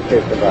have the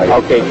education value.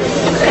 Okay.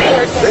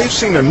 They've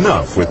seen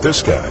enough with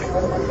this guy.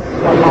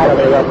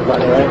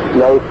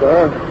 No,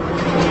 sir.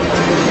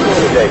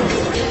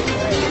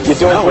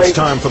 Now it's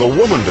time for the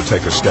woman to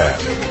take a stab.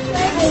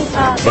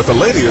 But the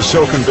lady is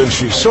so convinced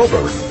she's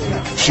sober,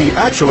 she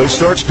actually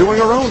starts doing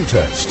her own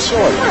tests.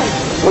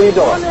 What are you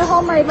doing? Want me to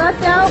hold my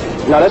left out?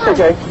 No, that's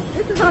okay.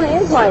 This is on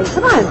an incline.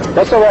 Come on.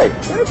 That's all right.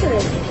 Listen.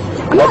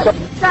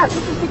 Stop.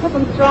 This is because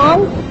I'm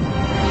strong.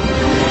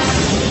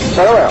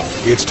 Turn around.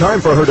 It's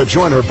time for her to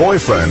join her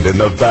boyfriend in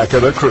the back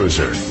of the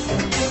cruiser.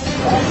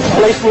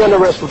 Place me under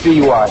arrest for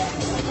DUI.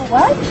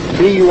 What?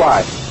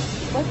 DUI.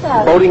 What's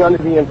that? Voting under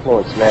the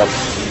influence, ma'am.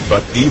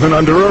 But even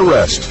under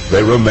arrest,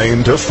 they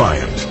remain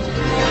defiant.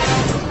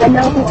 I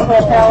know people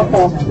are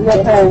powerful.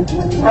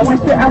 I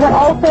want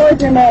all 4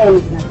 of your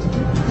names.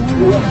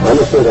 I'm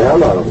just the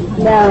hell out of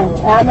them. No,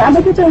 I'm going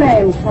to get your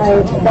names.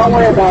 Don't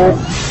worry about it.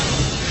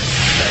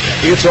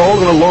 It's all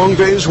in a long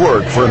day's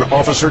work for an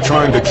officer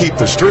trying to keep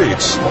the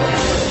streets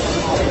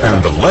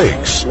and the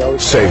lakes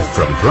safe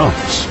from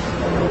drunks.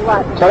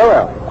 What? Turn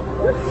around.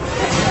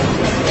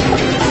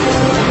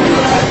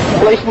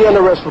 Place me under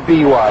arrest for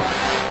DUI.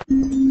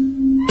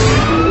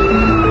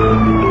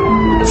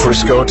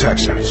 Frisco,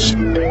 Texas.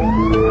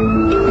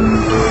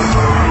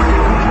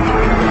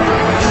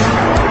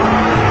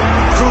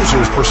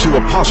 Cruisers pursue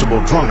a possible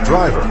drunk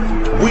driver,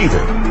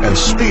 weaving and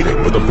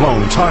speeding with a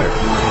blown tire.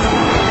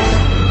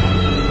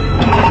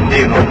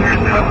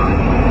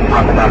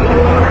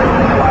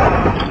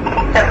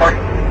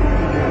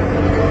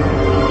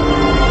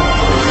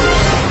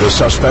 The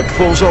suspect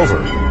pulls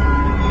over.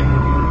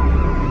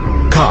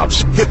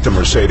 Cops hit the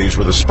Mercedes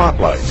with a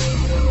spotlight.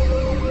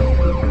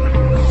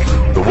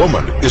 The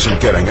woman isn't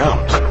getting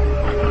out.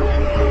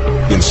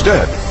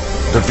 Instead,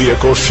 the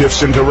vehicle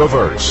shifts into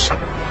reverse.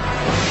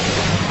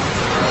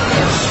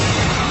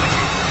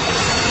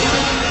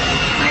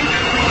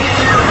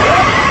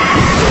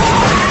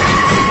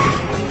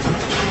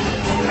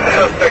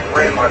 Suspect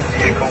ran my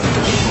vehicle.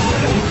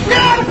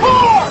 Get out of the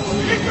car!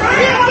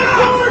 Get out of the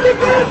car! Get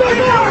out of the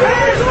car!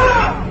 Hands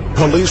up!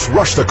 Police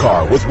rush the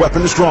car with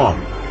weapons drawn.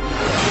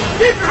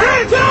 Get your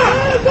hands up!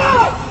 Hands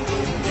up!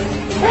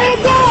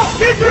 Hands up!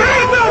 Get your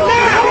hands up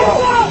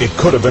now! It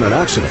could have been an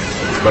accident,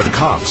 but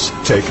cops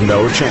take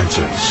no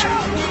chances.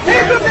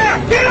 Hands up now!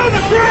 Get on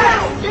the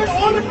ground! Get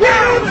on the ground! Get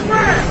on the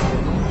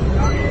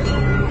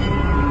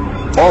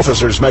ground!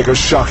 Officers make a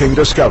shocking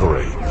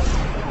discovery.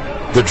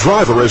 The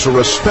driver is a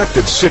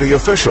respected city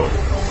official.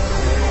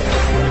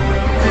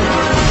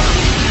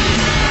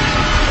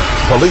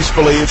 Police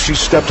believe she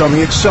stepped on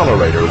the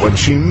accelerator when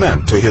she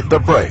meant to hit the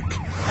brake.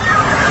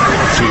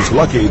 She's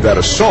lucky that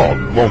assault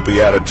won't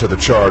be added to the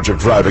charge of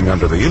driving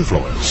under the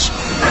influence.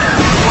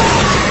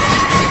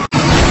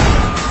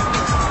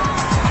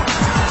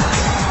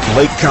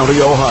 Lake County,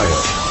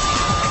 Ohio.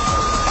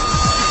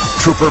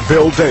 Trooper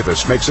Bill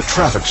Davis makes a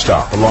traffic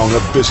stop along a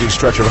busy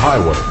stretch of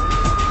highway.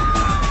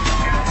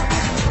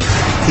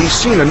 He's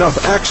seen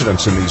enough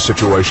accidents in these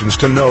situations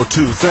to know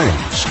two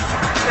things.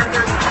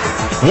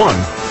 One,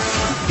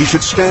 he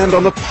should stand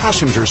on the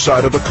passenger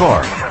side of the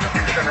car.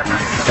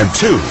 And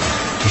two,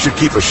 he should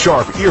keep a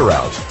sharp ear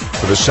out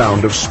for the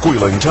sound of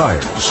squealing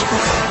tires.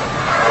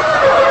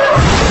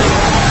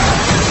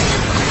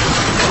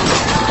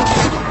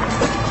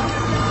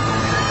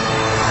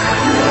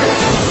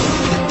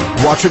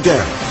 Watch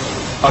again.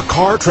 A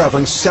car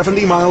traveling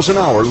 70 miles an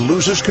hour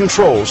loses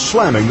control,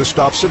 slamming the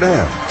stopped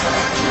sedan.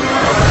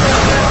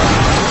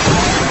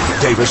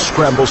 Davis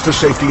scrambles to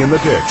safety in the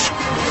ditch.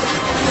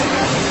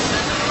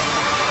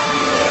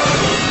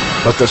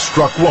 But the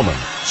struck woman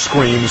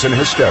screams in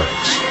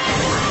hysterics.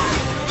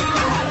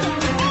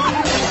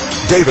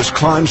 Davis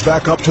climbs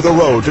back up to the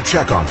road to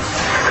check on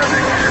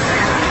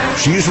her.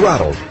 She's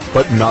rattled,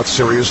 but not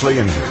seriously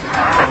injured.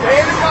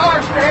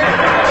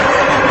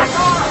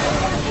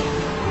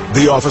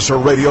 The officer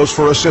radios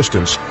for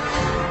assistance,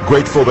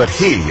 grateful that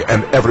he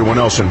and everyone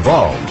else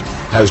involved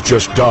has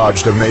just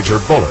dodged a major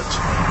bullet.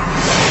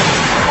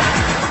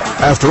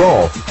 After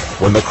all,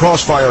 when the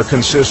crossfire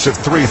consists of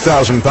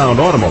 3,000-pound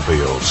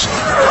automobiles,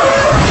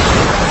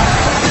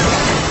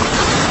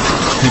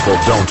 people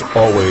don't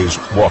always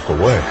walk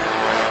away.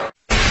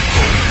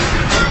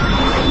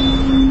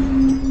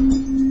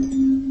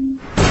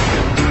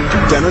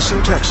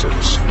 Denison,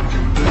 Texas.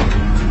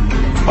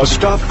 A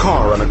stopped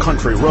car on a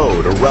country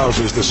road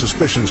arouses the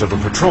suspicions of a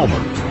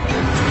patrolman.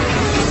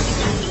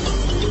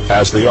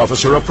 As the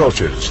officer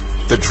approaches,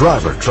 the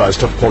driver tries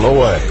to pull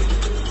away.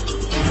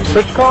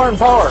 Put your car in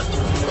park.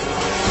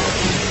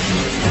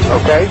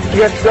 Okay. You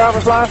got your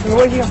driver's license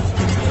with you?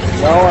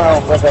 No, I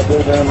don't think I do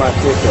in my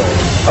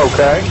suitcase.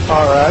 Okay.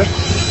 All right.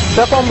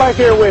 Step on back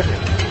here with me.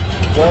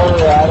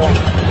 Sorry, I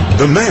don't.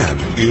 The man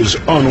is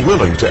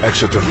unwilling to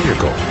exit the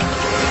vehicle.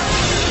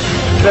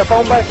 Step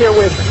on back here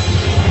with me.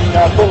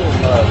 Now, pull him,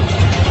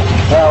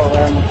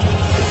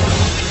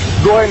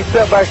 Go ahead and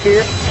step back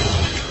here.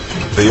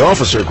 The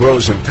officer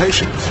grows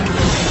impatient.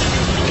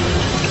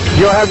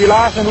 You don't have your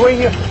license with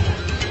you?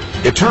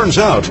 It turns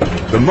out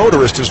the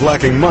motorist is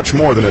lacking much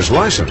more than his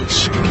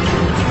license.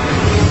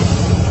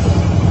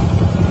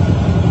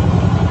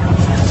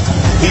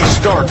 He's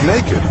stark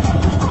naked.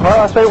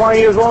 Well, I see why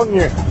you was wanting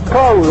your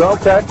clothes,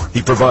 okay.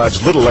 He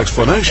provides little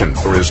explanation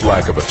for his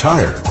lack of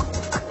attire.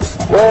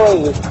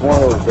 Well, it's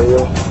one of those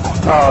deals.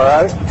 All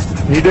right.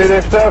 You do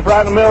this stuff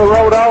right in the middle of the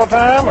road all the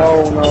time?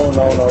 No.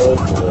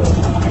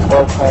 It's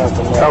both hands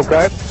from there.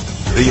 Okay.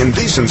 The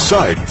indecent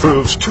sight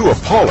proves too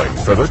appalling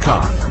for the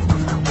cop.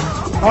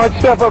 Why don't you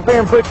step up here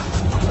and put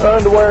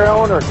underwear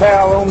on or a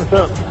towel on or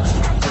something?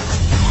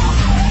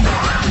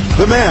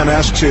 The man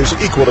asks his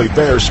equally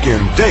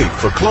bare-skinned date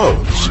for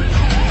clothes.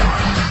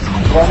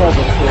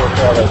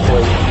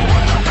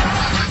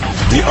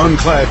 The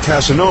unclad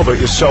Casanova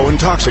is so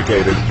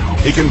intoxicated,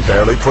 he can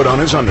barely put on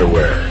his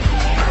underwear.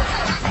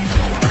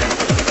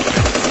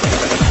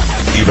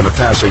 Even a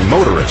passing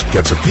motorist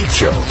gets a peep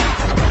show.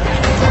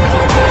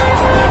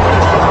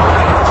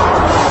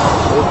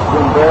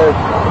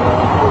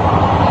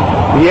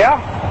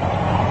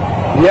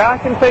 Yeah, I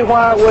can see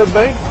why it would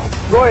be.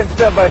 Go ahead and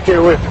step back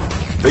here with me.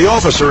 The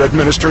officer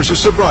administers a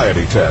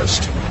sobriety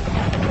test.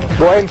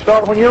 Go ahead and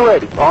start when you're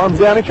ready. Arms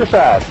down at your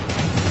side.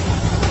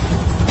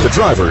 The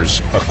driver's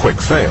a quick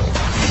fail.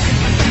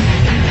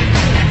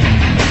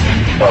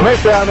 Well,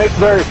 Mr. Brown, it's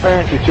very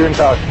apparent that you're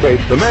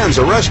intoxicated. The man's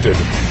arrested,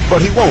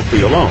 but he won't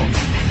be alone.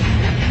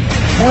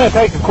 I'm going to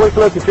take a quick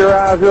look at your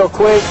eyes real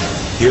quick.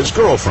 His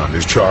girlfriend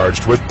is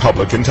charged with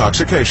public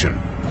intoxication.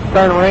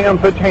 Turn around,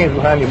 put your hands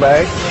behind your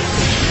back.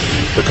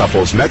 The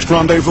couple's next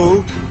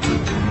rendezvous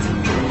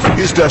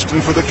is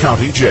destined for the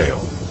county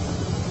jail.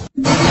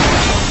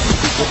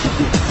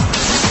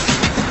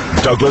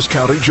 Douglas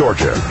County,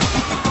 Georgia.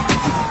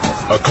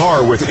 A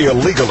car with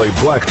illegally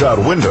blacked out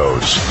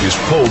windows is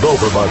pulled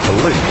over by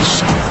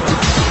police.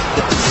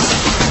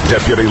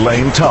 Deputy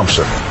Lane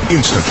Thompson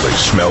instantly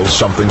smells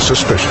something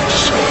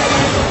suspicious.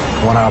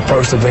 When I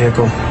approached the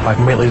vehicle, I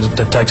immediately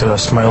detected a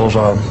smell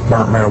of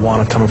burnt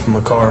marijuana coming from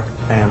the car,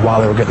 and while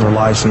they were getting their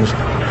license,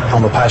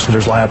 on the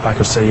passenger's lap I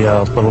could see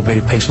little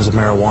bitty pieces of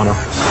marijuana.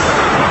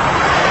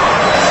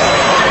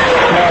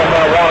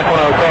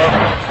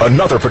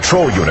 Another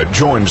patrol unit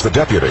joins the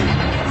deputy.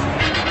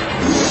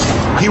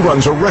 He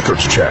runs a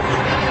records check.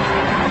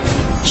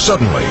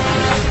 Suddenly,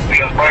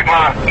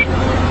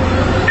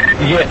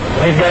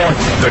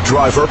 the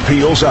driver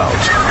peels out.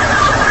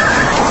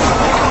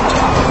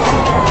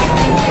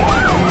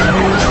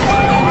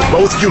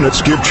 Both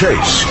units give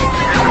chase.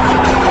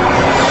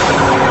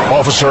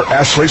 Officer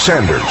Ashley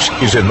Sanders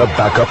is in the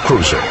backup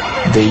cruiser.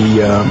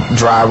 The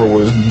driver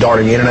was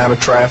darting in and out of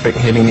traffic,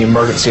 hitting the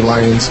emergency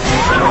lanes.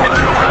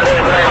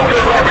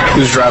 He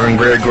was driving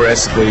very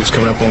aggressively. He was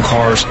coming up on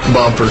cars,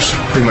 bumpers,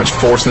 pretty much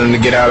forcing them to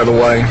get out of the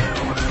way.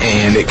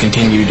 And it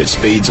continued at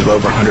speeds of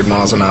over 100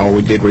 miles an hour.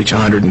 We did reach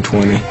 120.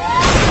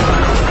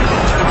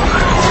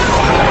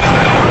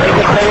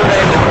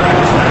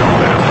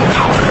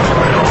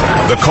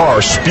 The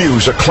car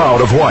spews a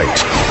cloud of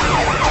white.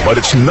 But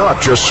it's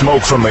not just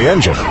smoke from the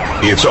engine.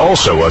 It's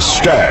also a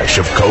stash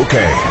of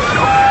cocaine.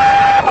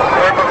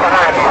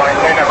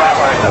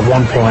 At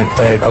one point,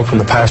 they opened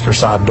the passenger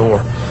side door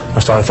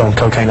and started throwing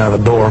cocaine out of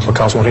the door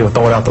because when he would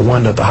throw it out the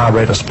window at the high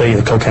rate of speed,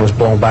 the cocaine was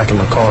blown back in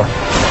the car.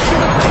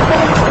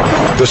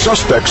 The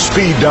suspects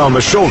speed down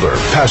the shoulder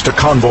past a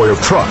convoy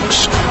of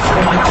trucks.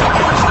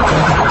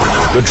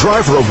 The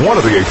driver of one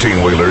of the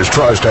 18-wheelers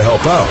tries to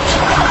help out.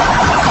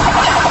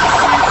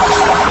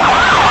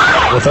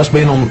 With us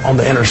being on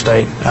the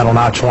interstate and on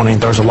I-20,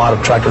 there's a lot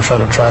of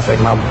tractor-trailer traffic,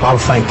 and I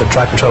would think the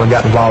tractor-trailer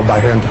got involved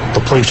by hearing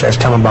the police chase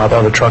coming by the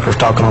other truckers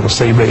talking on the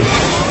CB.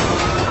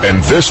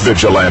 And this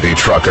vigilante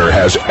trucker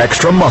has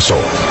extra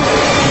muscle.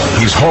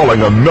 He's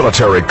hauling a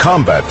military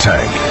combat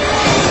tank.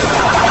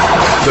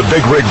 The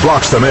big rig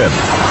blocks them in.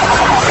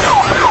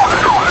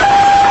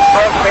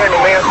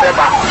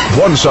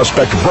 One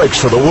suspect breaks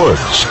for the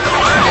woods.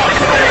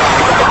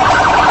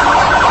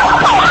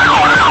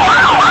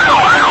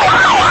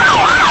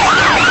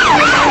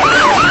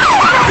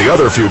 The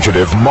other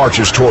fugitive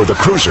marches toward the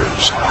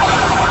cruisers.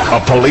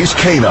 A police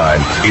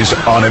canine is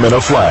on him in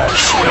a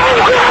flash.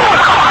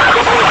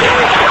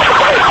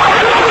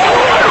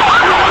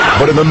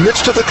 But in the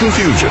midst of the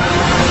confusion,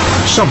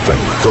 something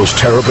goes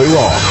terribly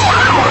wrong.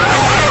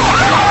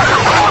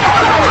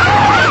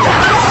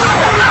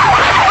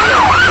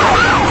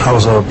 I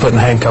was putting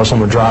handcuffs on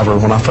the driver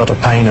when I felt a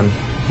pain in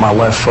my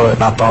left foot,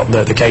 and I thought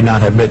that the K9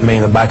 had bitten me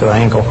in the back of the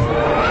ankle.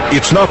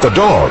 It's not the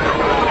dog,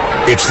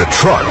 it's the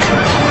truck.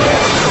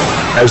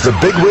 As the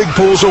big rig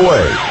pulls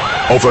away,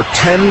 over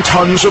 10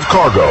 tons of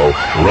cargo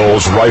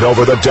rolls right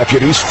over the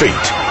deputy's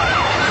feet.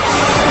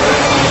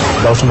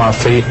 Both of my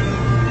feet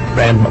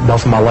and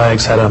both of my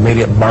legs had an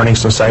immediate burning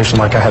sensation,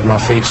 like I had my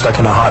feet stuck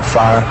in a hot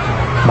fire.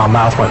 My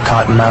mouth went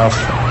cotton mouth.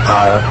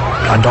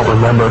 I don't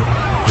remember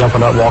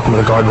jumping up, walking to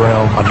the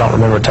guardrail. I don't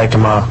remember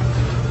taking my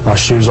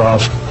shoes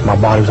off. My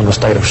body was in a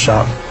state of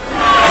shock.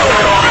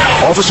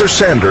 Officer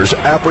Sanders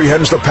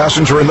apprehends the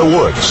passenger in the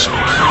woods.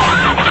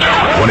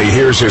 When he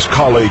hears his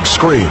colleague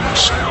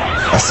screams,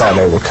 I saw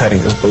they were cutting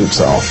his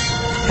boots off,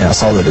 and I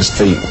saw that his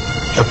feet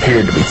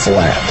appeared to be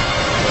flat,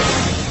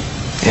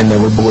 and they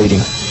were bleeding.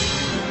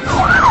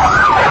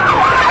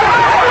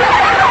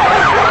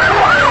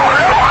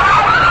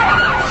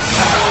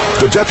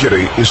 The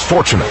deputy is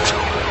fortunate.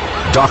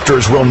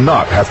 Doctors will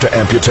not have to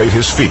amputate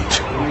his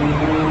feet.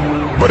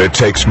 But it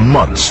takes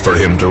months for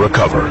him to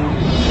recover.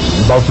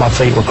 Both my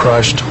feet were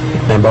crushed.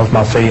 In both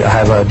my feet I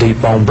have a deep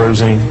bone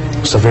bruising,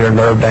 severe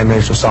nerve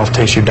damage, and soft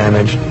tissue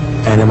damage.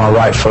 And in my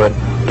right foot,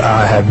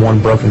 I had one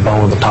broken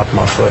bone at the top of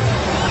my foot.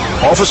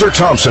 Officer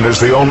Thompson is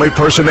the only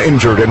person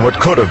injured in what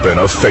could have been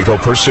a fatal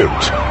pursuit.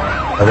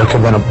 There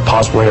could have been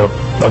possibly a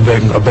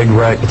big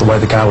wreck with the way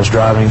the guy was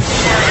driving.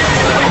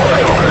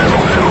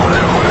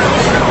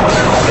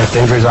 If the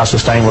injuries I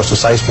sustained was to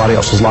save somebody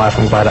else's life,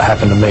 I'm glad it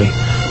happened to me.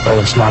 But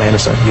it's not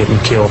innocent getting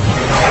killed.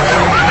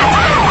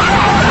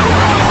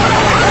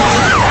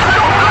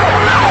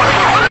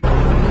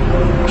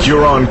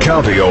 Huron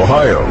County,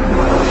 Ohio.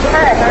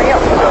 Hi, how are you?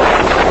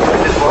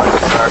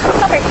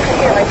 Okay,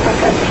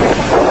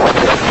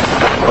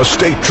 A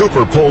state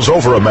trooper pulls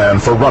over a man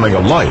for running a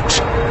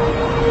light.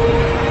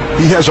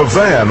 He has a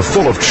van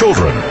full of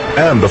children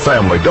and a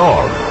family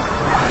dog.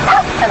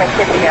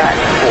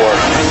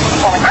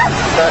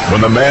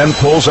 When the man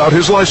pulls out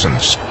his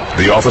license,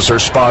 the officer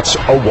spots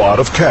a wad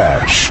of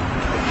cash.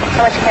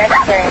 How much cash are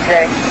you carrying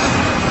today?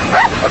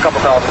 A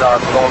couple $1,000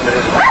 for going to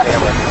his family.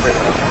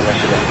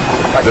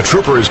 The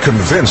trooper is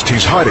convinced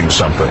he's hiding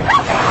something.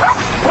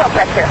 Well,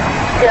 back here.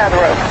 Get out of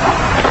the road.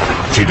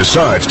 She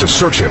decides to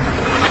search him.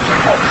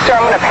 Oh, sir,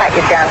 I'm going to pat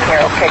you down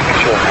here, okay?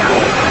 Sure.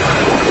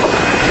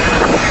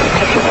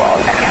 Take your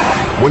wallet back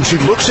out. When she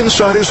looks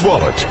inside his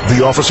wallet,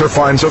 the officer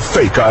finds a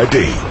fake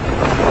ID.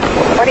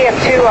 What do you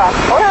have to,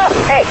 hold up,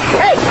 hey,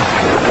 hey!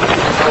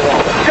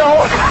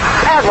 Don't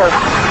ever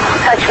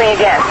touch me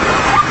again.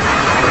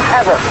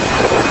 Ever.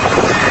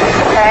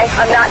 Okay?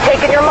 I'm not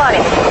taking your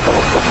money.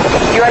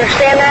 You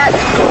understand that?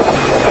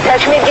 You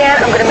touch me again,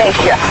 I'm gonna mace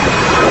you.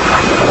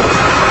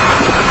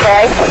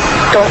 Okay?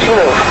 Don't you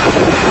move.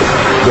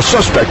 The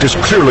suspect is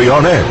clearly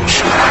on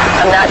edge.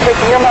 I'm not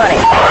taking your money.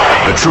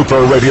 The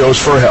trooper radios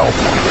for help.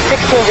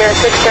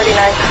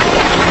 160639.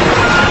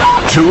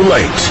 Too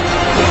late.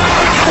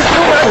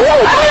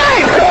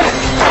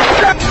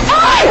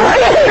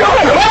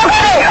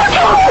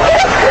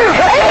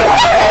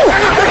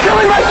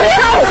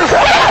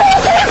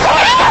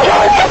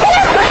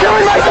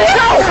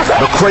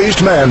 The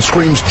crazed man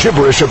screams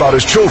gibberish about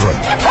his children.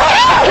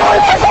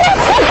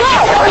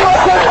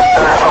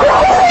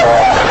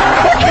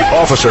 The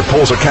officer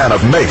pulls a can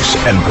of mace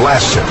and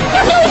blasts him.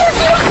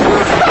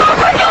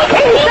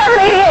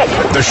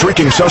 The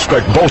shrieking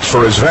suspect bolts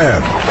for his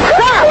van.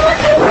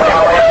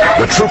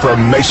 The trooper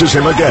maces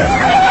him again.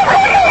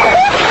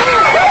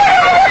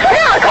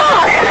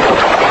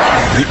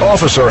 The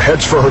officer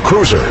heads for her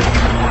cruiser.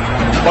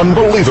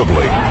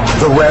 Unbelievably,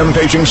 the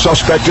rampaging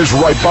suspect is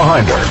right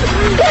behind her.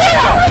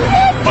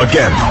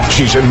 Again,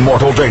 she's in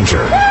mortal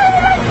danger. Get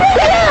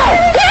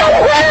on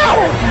the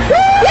ground!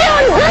 Get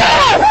on the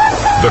ground!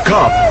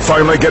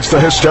 finally gets the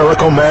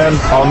hysterical man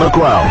on the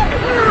ground.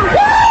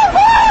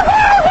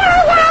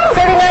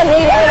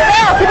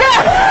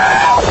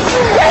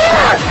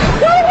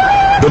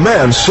 The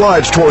man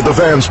slides toward the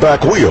van's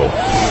back wheel,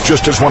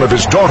 just as one of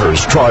his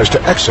daughters tries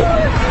to exit.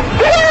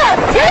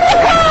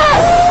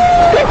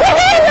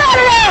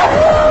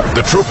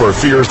 The trooper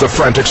fears the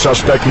frantic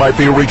suspect might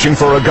be reaching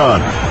for a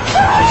gun.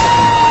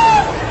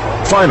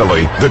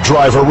 Finally, the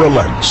driver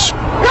relents.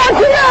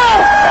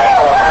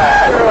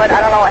 I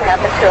don't know what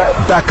happened to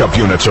it. Backup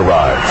units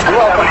arrive. Thank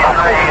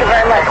you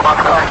very much.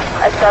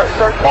 I start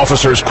searching.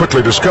 Officers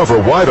quickly discover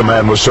why the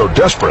man was so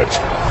desperate.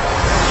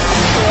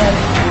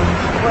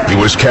 He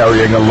was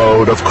carrying a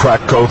load of crack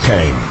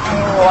cocaine.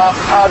 Well,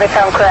 oh, they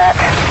found crack.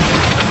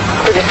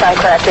 They just found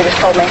crack. They just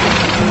told me.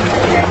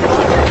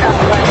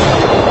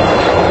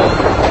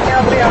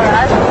 It'll be all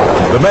right.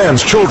 The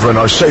man's children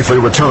are safely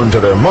returned to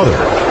their mother.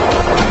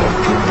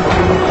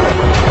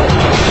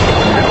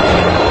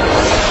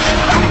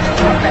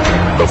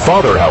 The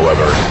father,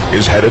 however,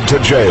 is headed to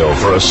jail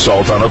for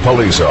assault on a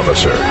police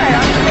officer.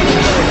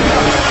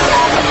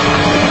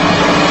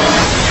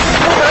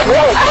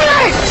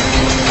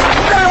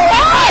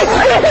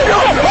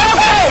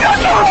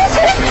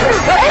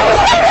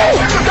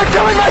 They're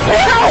killing my kid!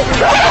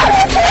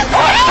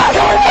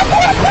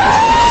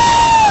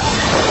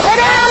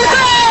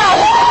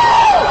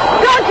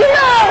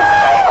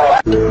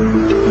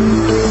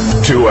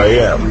 2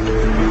 a.m.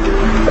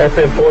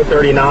 FM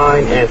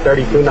 439 and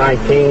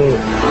 3219.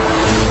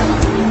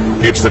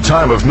 It's the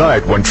time of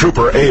night when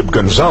Trooper Abe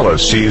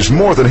Gonzalez sees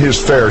more than his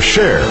fair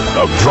share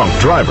of drunk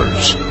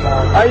drivers.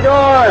 How you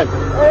doing?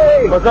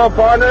 Hey. What's up,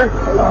 partner?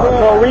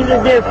 So we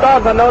just getting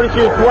stopped. I noticed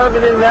you were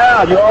swerving in and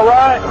out. You all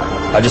right?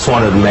 I just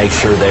wanted to make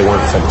sure they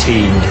weren't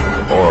fatigued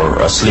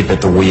or asleep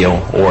at the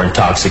wheel or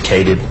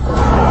intoxicated.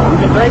 You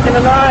been drinking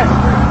tonight?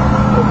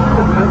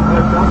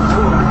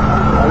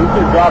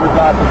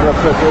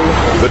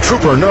 The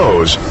trooper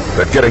knows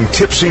that getting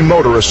tipsy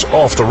motorists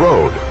off the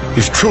road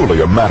is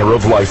truly a matter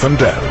of life and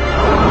death.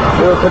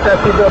 Put that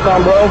seatbelt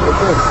on, bro.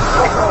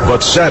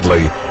 But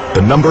sadly,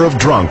 the number of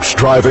drunks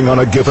driving on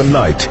a given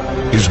night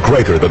is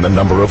greater than the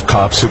number of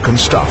cops who can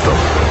stop them.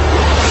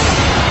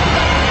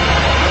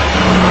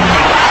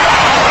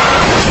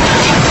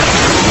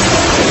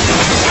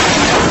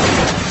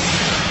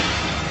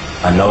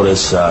 I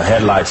noticed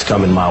headlights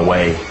coming my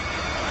way.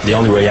 The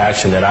only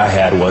reaction that I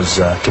had was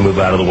to move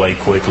out of the way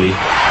quickly.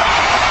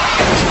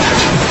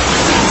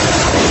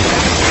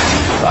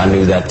 I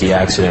knew that the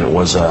accident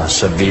was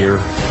severe,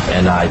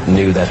 and I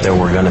knew that there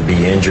were going to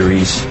be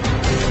injuries.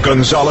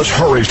 Gonzalez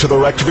hurries to the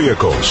wrecked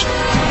vehicles.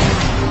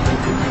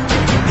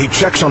 He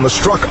checks on the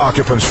struck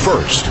occupants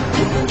first.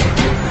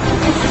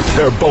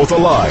 They're both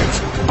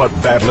alive, but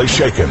badly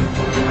shaken.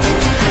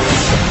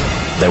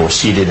 They were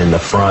seated in the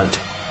front,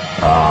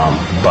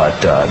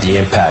 but the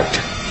impact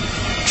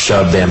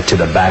shoved them to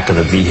the back of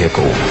the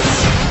vehicle.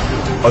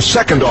 A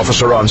second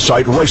officer on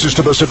site races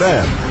to the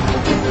sedan.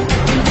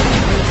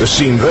 The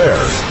scene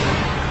there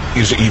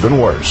is even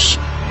worse.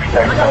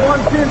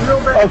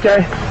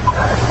 Okay.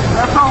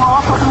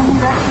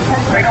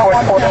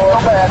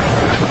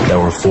 There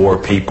were 4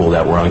 people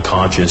that were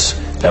unconscious,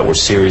 that were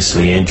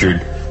seriously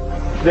injured.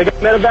 They got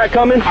medevac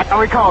coming?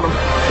 We called them.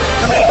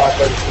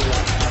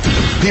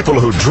 People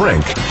who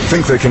drink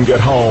think they can get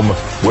home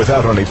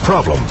without any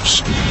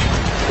problems.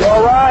 You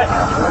all right?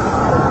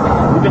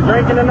 You been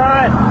drinking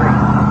tonight?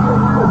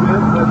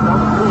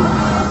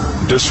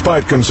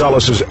 Despite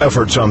Gonzalez's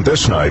efforts on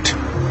this night,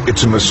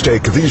 it's a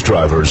mistake these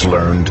drivers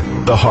learned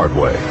the hard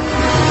way.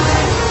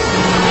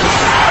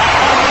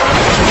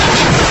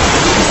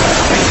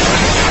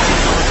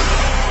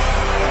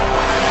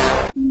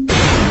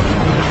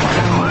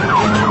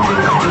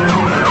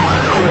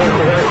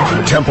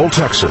 Temple,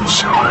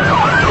 Texas.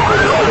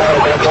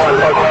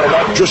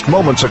 Just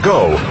moments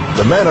ago,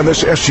 the man in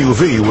this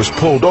SUV was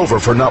pulled over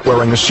for not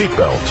wearing a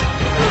seatbelt.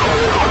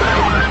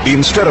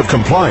 Instead of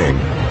complying,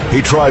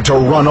 he tried to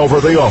run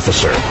over the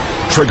officer,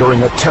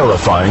 triggering a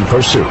terrifying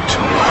pursuit.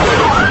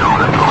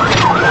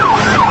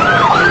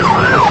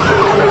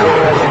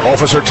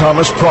 Officer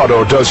Thomas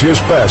Prado does his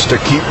best to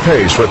keep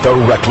pace with the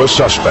reckless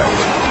suspect.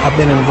 I've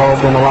been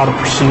involved in a lot of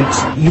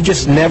pursuits. You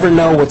just never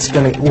know what's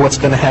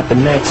gonna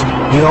happen next.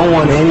 You don't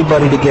want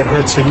anybody to get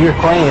hurt, so you're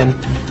praying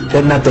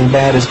that nothing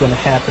bad is gonna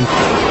happen.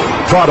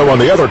 Prado and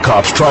the other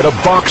cops try to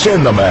box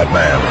in the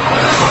madman.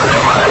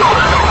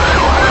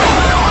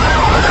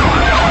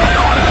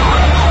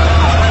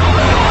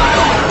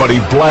 But he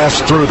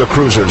blasts through the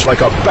cruisers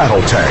like a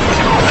battle tank.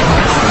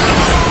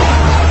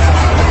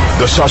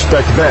 The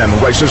suspect then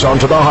races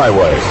onto the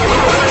highway. Oh,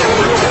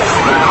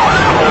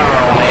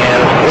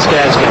 man, this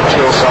guy's gonna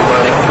kill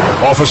somebody.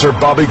 Officer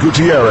Bobby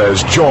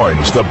Gutierrez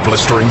joins the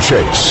blistering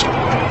chase.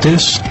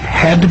 This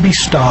had to be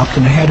stopped,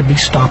 and it had to be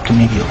stopped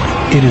immediately.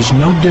 It is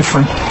no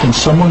different than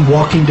someone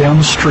walking down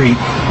the street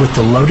with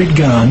a loaded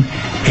gun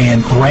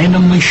and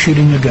randomly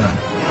shooting a gun.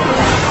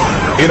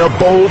 In a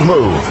bold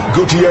move,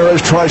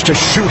 Gutierrez tries to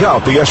shoot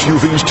out the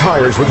SUV's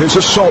tires with his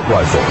assault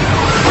rifle.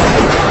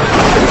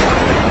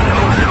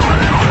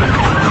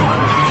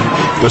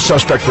 The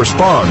suspect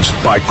responds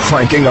by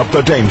cranking up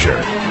the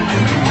danger.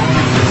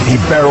 He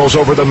barrels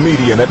over the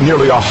median at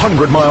nearly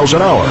 100 miles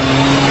an hour,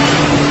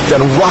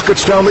 then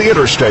rockets down the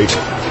interstate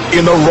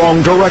in the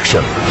wrong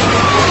direction.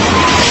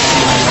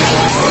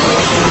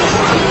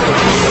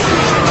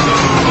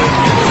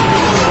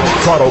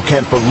 Prado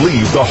can't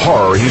believe the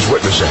horror he's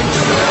witnessing.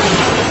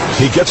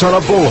 He gets on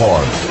a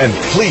bullhorn and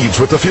pleads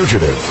with the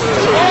fugitive.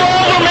 Pull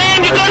over,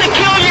 man! You're gonna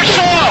kill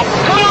yourself!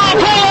 Come on,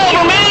 pull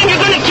over, man!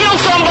 You're gonna kill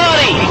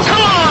somebody!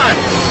 Come on!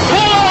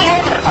 Pull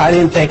over! I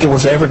didn't think it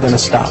was ever going to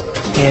stop,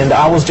 and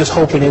I was just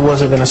hoping it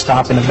wasn't going to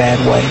stop in a bad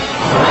way.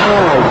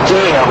 Oh,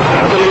 damn.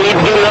 I'm gonna need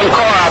to get another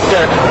car out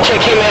there.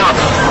 Check him out.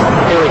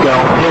 Here we go,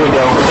 here we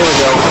go, here we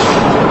go.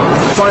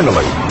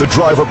 Finally, the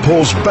driver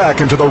pulls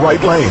back into the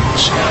right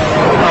lanes.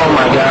 Oh,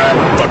 my God.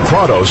 But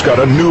Prado's got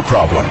a new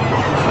problem.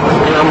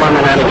 And I'm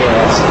running out of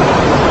gas.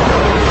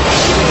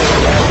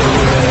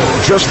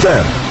 Just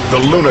then, the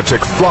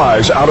lunatic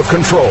flies out of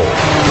control.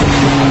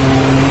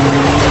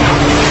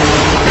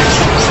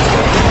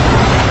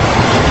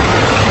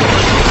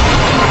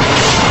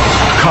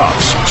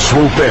 Cops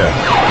swoop in.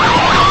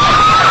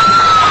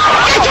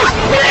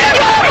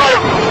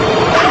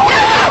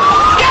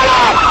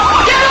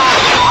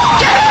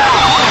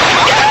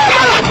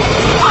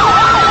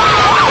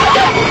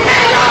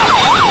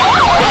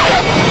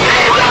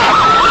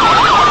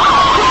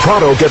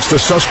 Prado gets the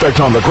suspect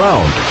on the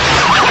ground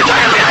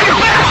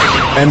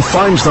and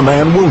finds the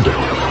man wounded.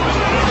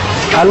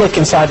 I look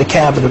inside the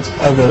cabin of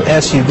the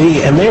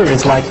SUV, and there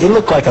is it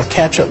looked like a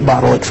ketchup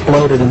bottle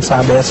exploded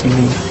inside the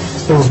SUV.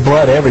 There was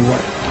blood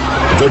everywhere.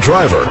 The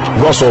driver,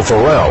 Russell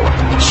Farrell,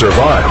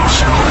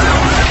 survives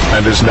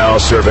and is now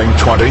serving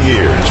 20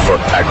 years for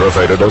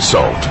aggravated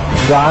assault.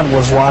 God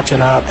was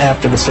watching out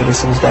after the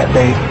citizens that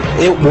day.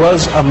 It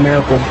was a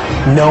miracle.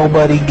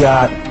 Nobody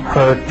got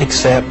hurt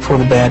except for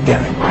the bad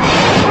guy.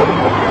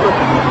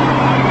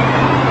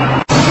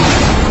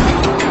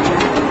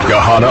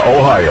 Gahanna,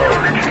 Ohio.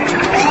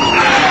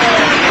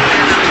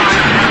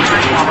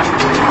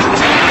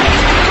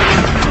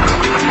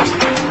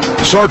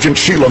 Sergeant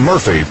Sheila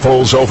Murphy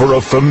pulls over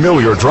a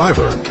familiar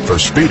driver for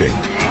speeding.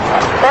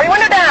 Throw your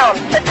window down.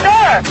 Shut the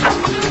door.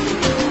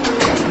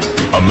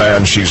 A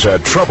man she's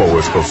had trouble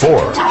with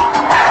before.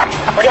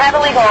 What do you have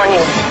illegal on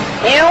you?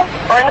 You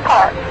or in the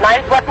car?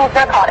 Knives, weapons,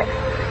 narcotics.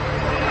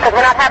 Because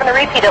we're not having a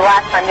repeat of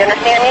last time. Do you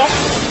understand me?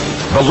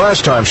 The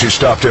last time she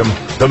stopped him,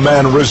 the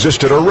man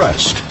resisted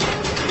arrest.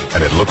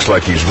 And it looks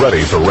like he's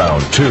ready for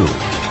round 2.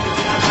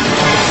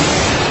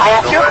 I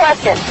asked you a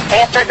question.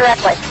 Answer it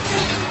directly.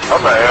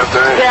 I'm not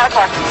answering. Get out of the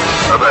car.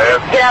 I'm not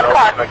answering. Get out of the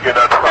car. Get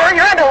out of the car. Sir,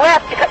 you're under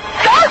arrest because...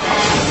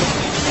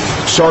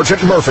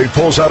 Sergeant Murphy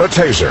pulls out a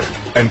taser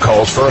and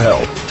calls for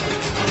help.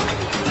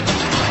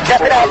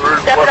 Step it up.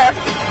 Step it up.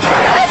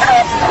 Step it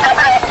up. Step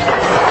it up.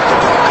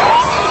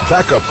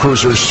 Backup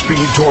cruisers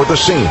speed toward the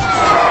scene.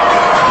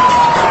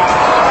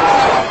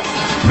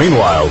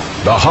 Meanwhile,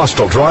 the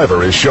hostile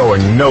driver is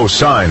showing no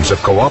signs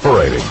of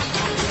cooperating.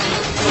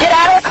 Get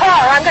out of the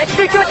car. I'm going to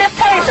shoot you with this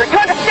taser. You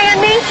understand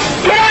me?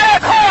 Get out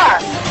of the car.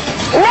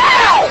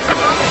 Now!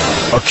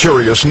 A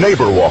curious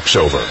neighbor walks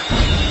over.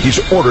 He's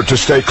ordered to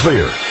stay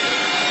clear.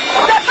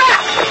 Step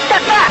back.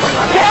 Step back.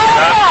 Get out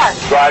of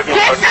the car.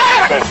 Get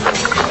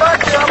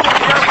back.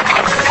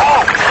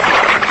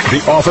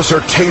 The officer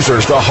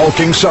tasers the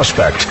hulking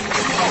suspect,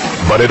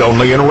 but it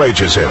only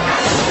enrages him.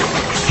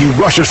 He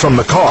rushes from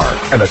the car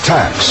and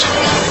attacks.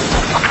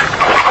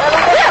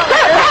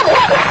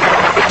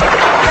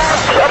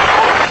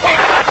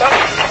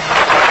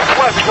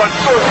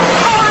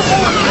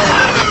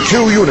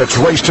 Two units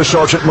race to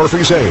Sergeant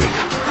Murphy's aid.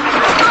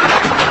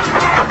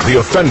 The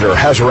offender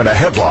has her in a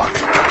headlock.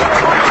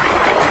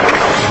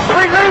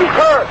 Release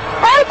her!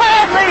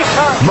 Release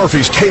her!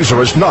 Murphy's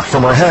taser is knocked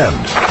from her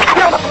hand.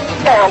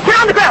 Get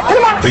on the ground! Put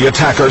him on! The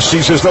attacker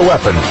seizes the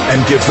weapon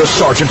and gives the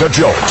sergeant a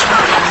jolt.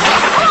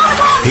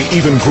 He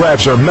even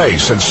grabs her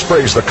mace and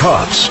sprays the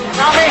cops. You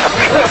got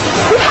the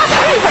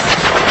taser!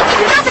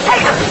 You got the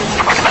taser!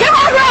 Get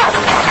on the ground!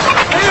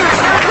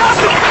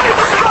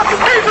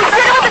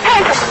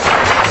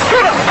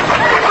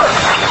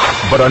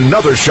 But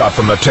another shot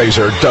from the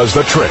taser does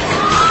the trick.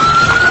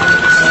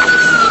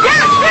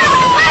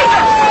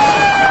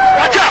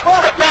 Watch out!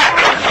 Step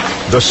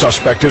back! The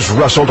suspect is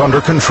wrestled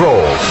under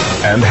control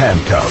and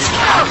handcuffed.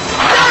 Stop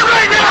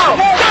right now!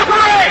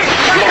 Separate!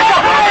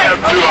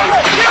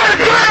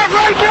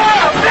 Right now!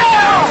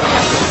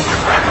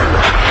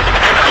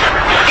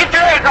 Get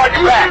your hands on your back!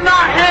 You did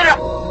not hit him!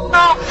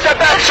 No! Step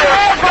back, sir!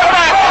 Step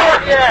back!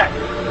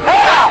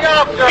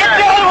 Get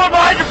the other one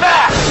behind your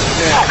back!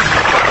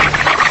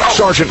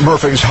 Sergeant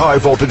Murphy's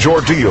high-voltage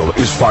ordeal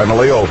is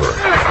finally over.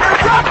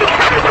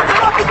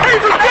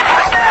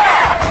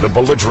 The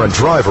belligerent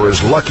driver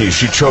is lucky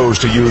she chose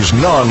to use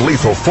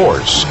non-lethal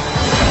force,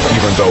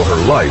 even though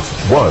her life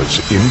was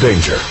in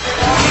danger.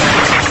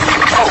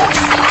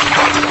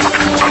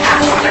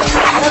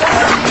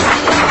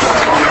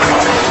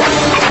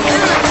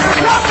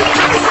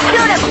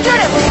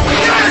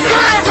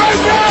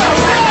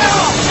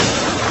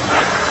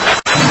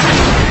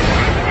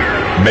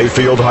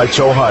 Mayfield Heights,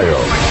 Ohio.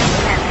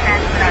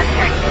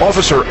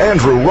 Officer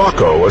Andrew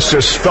Rocco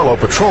assists fellow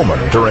patrolmen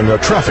during a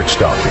traffic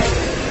stop.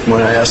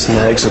 When I asked him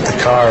to exit the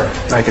car,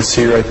 I could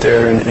see right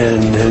there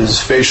in his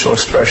facial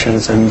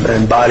expressions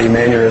and body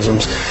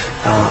mannerisms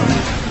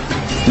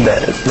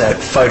that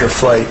fight or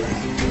flight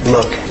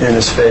look in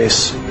his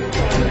face.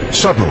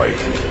 Suddenly,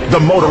 the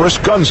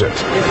motorist guns it.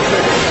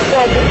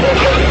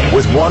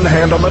 With one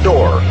hand on the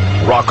door,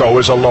 Rocco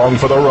is along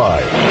for the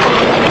ride.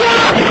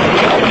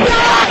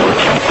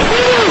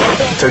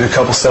 Took a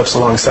couple steps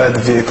alongside the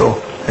vehicle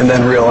and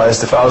then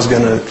realized if I was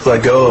going to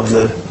let go of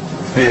the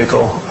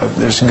vehicle,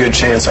 there's a good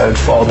chance I would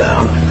fall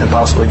down and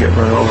possibly get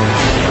run over.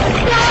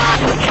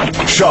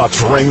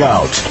 Shots ring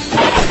out.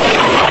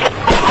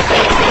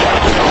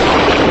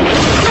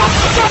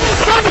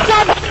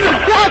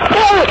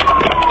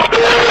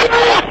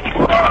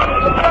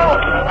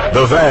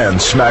 The van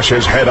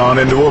smashes head-on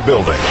into a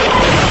building.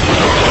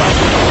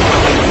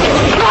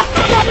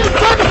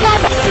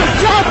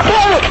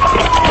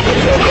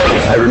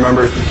 I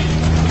remember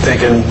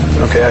thinking,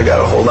 okay, I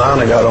gotta hold on.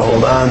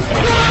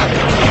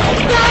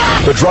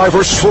 The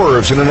driver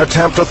swerves in an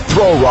attempt to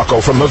throw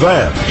Rocco from the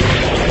van.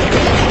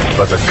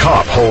 But the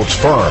cop holds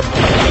firm.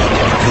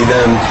 He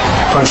then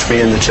punched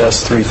me in the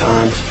chest 3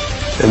 times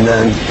and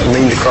then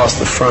leaned across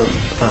the front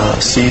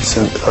seats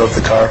of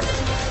the car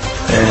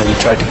and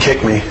tried to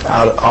kick me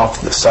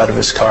off the side of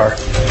his car.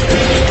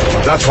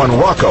 That's when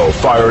Rocco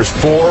fires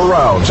 4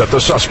 rounds at the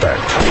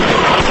suspect.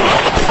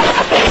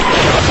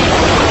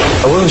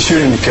 I wasn't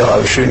shooting to kill, I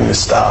was shooting to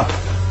stop.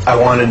 I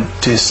wanted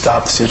to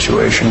stop the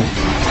situation.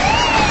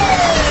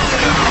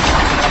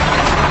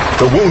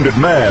 The wounded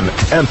man,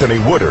 Anthony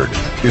Woodard,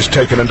 is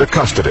taken into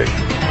custody.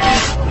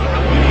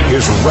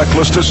 His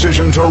reckless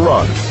decision to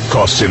run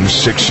costs him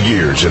 6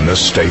 years in the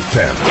state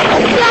pen.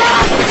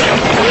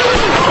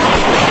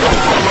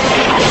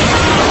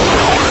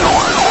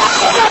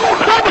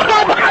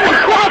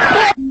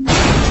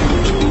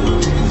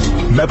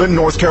 Mebane,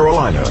 North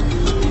Carolina.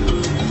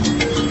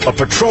 A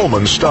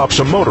patrolman stops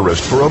a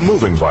motorist for a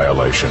moving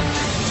violation. You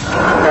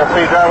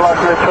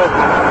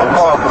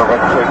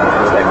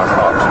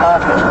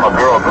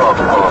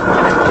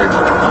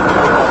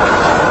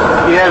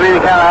have any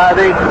kind of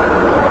ID?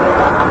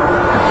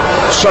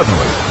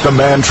 Suddenly, the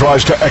man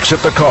tries to exit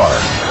the car.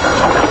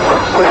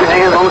 Put your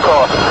hands on the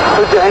car.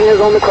 Put your hands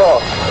on the car.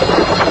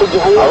 Put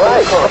your hands on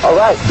the car. All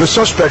right. The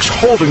suspect's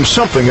holding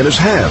something in his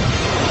hand.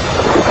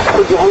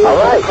 Put your hands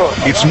on the car.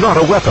 It's not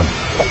a weapon.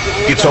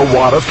 It's a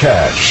wad of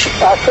cash.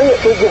 I see it.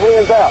 Put your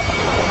hands out.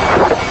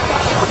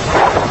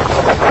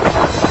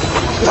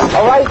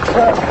 All right.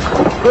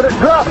 Put it,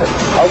 drop it.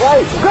 All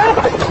right.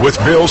 Drop it. With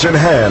bills in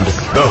hand,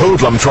 the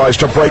hoodlum tries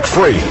to break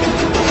free.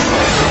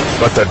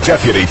 But the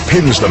deputy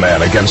pins the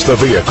man against the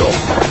vehicle.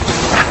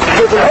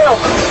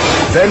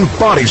 Then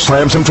body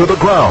slams him to the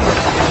ground.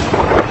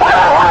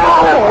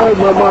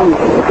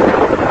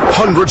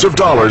 Hundreds of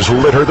dollars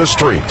litter the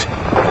street.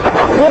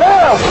 Get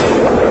out!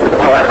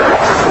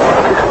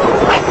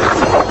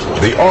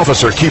 The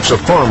officer keeps a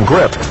firm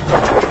grip.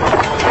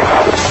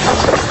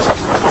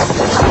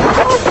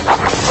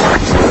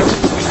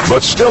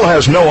 But still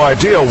has no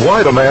idea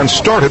why the man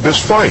started this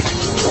fight.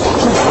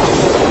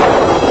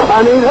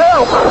 I need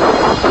help!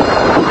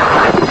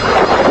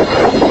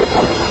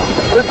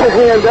 Put your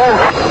hand down!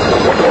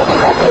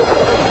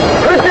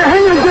 Put your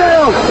hand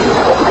down!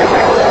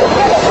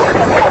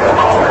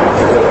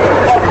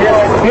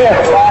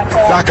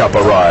 Backup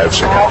arrives.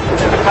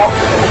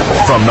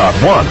 From not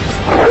one,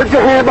 Put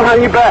your hand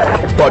behind your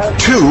back. but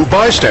 2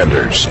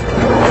 bystanders.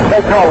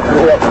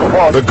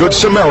 The Good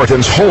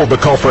Samaritans hold the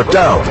culprit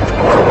down.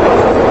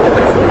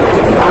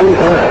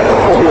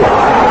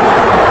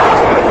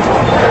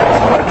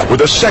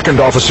 With a second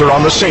officer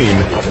on the scene,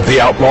 the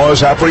outlaw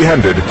is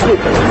apprehended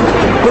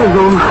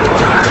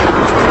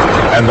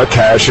and the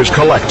cash is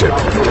collected.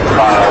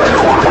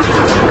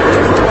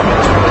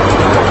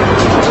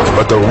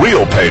 But the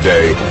real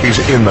payday is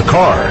in the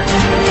car.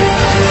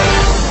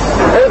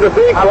 There's a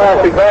big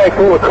plastic bag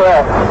full of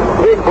crap.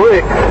 Big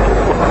brick.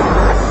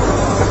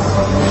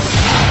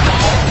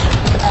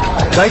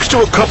 Thanks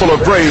to a couple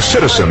of brave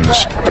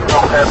citizens,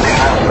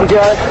 You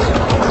guys?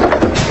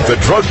 the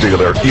drug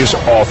dealer is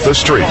off the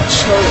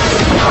streets. I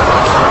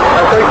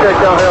appreciate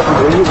y'all helping.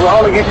 Will you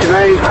all get your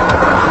name?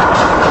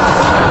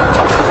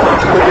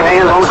 Put your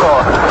hands on the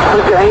car.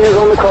 Put your hands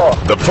on the car.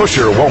 The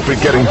pusher won't be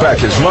getting back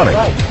his money,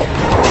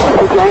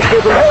 Put your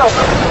hands on the help.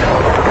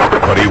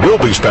 but he will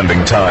be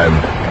spending time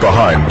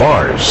behind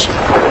bars.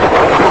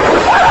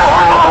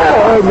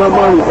 My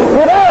money.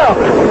 Get out!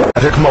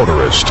 Erratic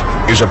motorist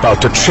is about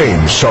to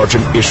change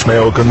Sergeant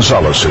Ishmael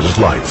Gonzalez's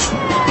life.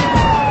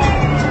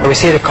 We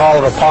received a call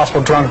of a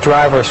possible drunk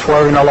driver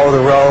swerving all over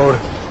the road,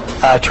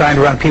 trying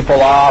to run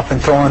people off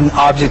and throwing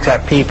objects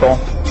at people.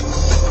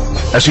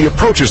 As he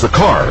approaches the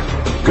car,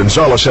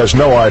 Gonzalez has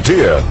no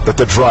idea that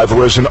the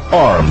driver is an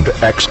armed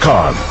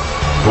ex-con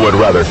who would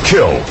rather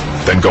kill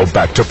than go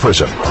back to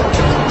prison.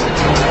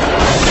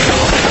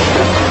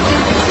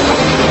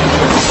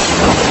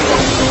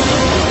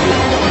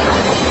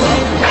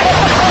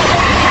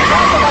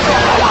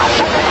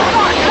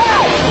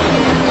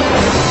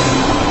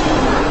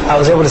 I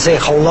was able to say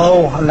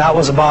hello, and that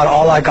was about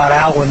all I got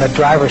out when the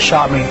driver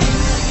shot me.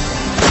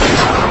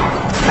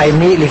 I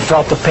immediately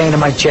felt the pain in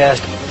my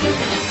chest.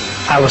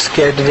 I was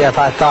scared to death.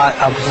 I thought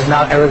I was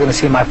not ever going to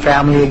see my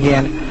family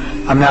again.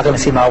 I'm not going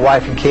to see my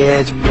wife and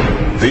kids.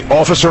 The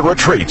officer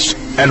retreats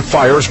and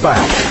fires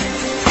back,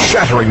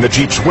 shattering the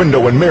Jeep's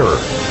window and mirror.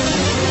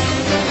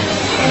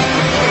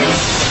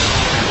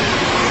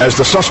 As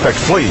the suspect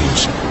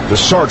flees, the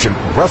sergeant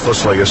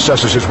breathlessly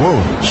assesses his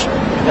wounds.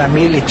 I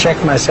immediately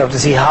checked myself to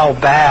see how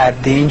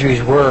bad the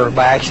injuries were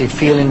by actually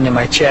feeling in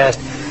my chest,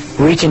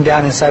 reaching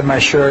down inside my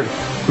shirt,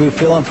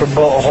 feeling for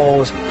bullet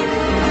holes.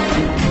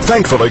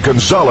 Thankfully,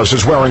 Gonzalez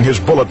is wearing his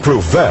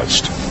bulletproof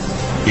vest.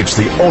 It's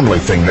the only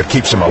thing that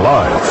keeps him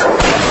alive.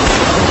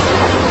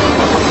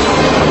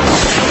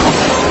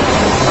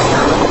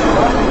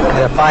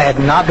 If I had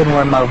not been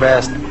wearing my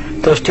vest,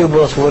 those 2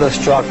 bullets would have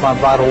struck my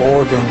vital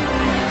organ,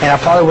 and I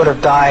probably would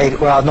have died.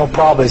 Well, no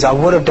problems. I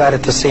would have died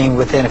at the scene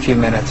within a few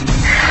minutes.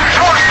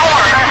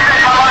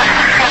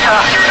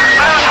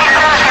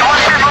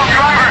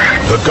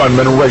 The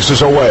gunman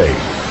races away,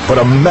 but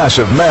a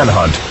massive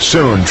manhunt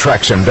soon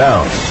tracks him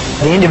down.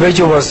 The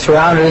individual was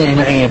surrounded in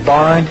a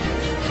barn,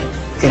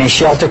 in a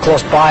shelter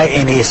close by,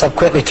 and he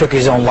subsequently took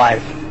his own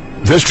life.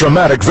 This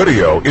dramatic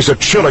video is a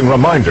chilling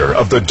reminder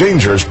of the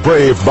dangers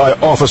braved by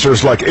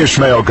officers like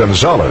Ishmael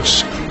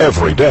Gonzalez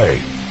every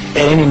day. At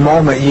any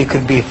moment, you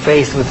could be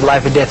faced with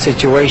life and death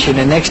situation,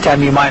 and next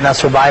time you might not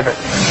survive it.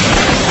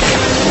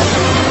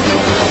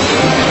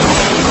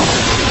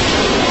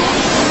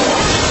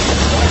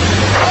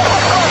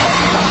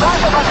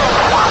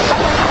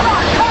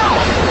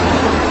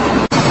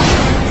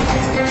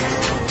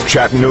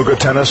 Chattanooga,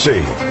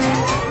 Tennessee.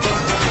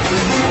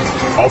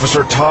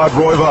 Officer Todd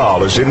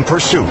Royval is in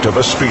pursuit of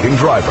a speeding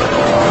driver.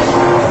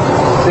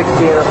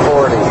 60 and a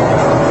 40.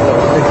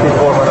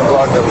 64 when I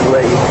blocked up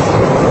late.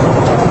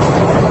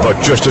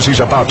 But just as he's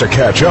about to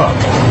catch up,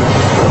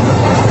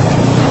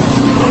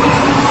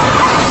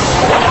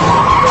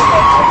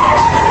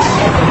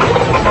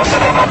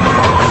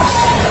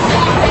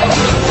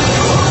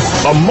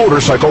 a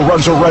motorcycle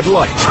runs a red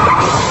light.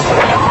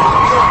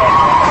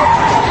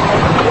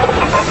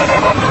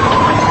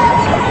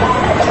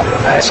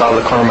 I saw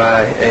the corner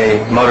of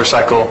a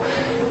motorcycle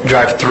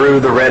drive through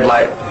the red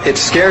light. It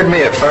scared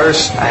me at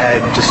first. I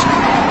had just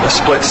a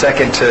split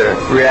second to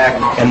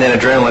react, and then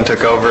adrenaline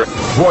took over.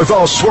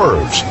 Royval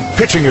swerves,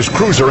 pitching his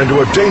cruiser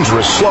into a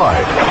dangerous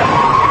slide.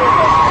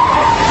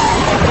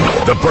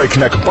 The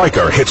breakneck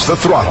biker hits the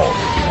throttle.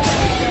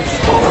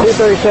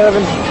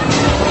 237.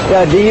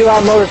 Got a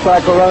DUI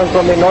motorcycle running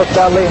from the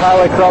northbound Lee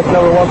Highway, crossing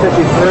over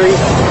 153.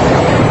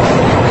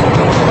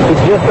 He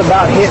just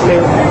about hit me.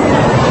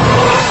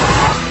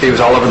 He was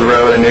all over the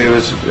road. I knew he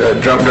was a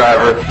drunk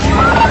driver.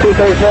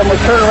 237, we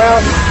turn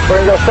around.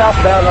 We're going to go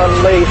southbound on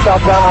Lee,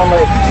 southbound on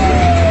Lee.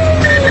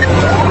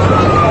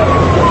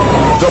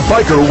 The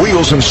biker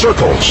wheels in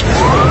circles.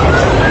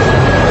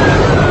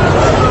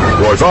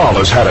 Royval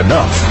has had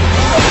enough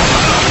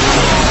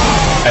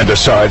and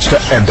decides to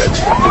end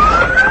it.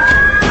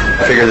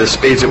 I figured the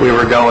speeds that we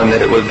were going,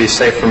 that it would be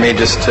safe for me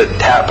just to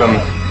tap him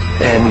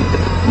and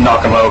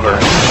knock him over.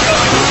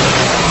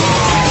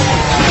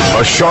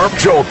 A sharp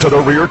jolt to the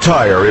rear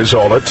tire is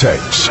all it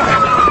takes.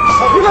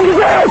 Get on your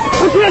back!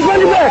 Put your hands on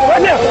your back,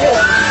 right now!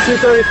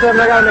 237,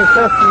 I got him in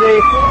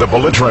custody. The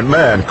belligerent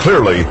man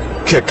clearly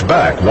kicked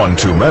back one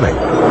too many.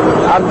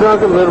 I've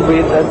drunk a little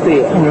bit, that's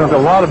it. You drunk a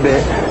lot of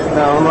bit?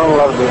 No, not a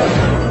lot of bit.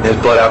 His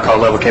blood alcohol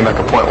level came back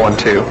at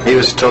 .12. He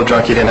was still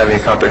drunk. He didn't have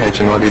any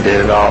comprehension of what he did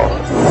at all.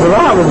 The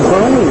light was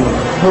green.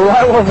 The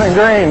light wasn't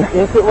green.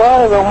 Yes, it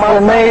was.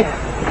 For me,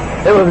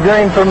 it was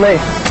green for me.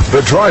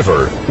 The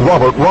driver,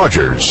 Robert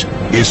Rogers,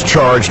 is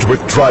charged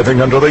with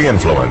driving under the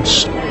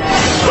influence.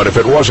 But if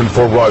it wasn't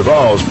for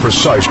Royval's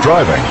precise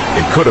driving,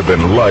 it could have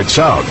been lights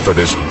out for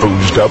this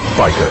boozed-up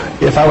biker.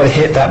 If I would have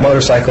hit that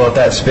motorcycle at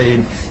that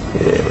speed,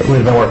 it would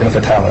have been working a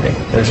fatality.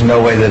 There's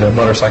no way that a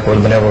motorcycle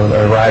would have been able,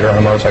 or a rider on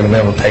a motorcycle would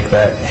have been able to take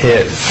that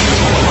hit.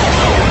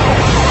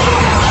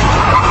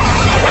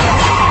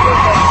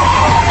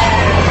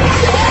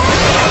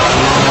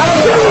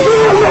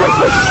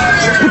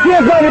 Put your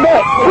hands on your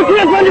back! Put your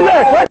hands on your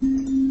back! Right?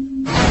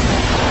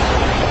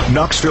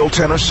 Knoxville,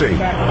 Tennessee.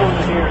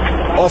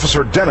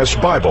 Officer Dennis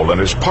Bible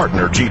and his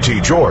partner,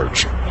 G.T.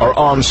 George, are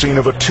on scene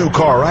of a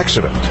two-car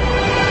accident.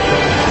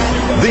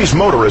 These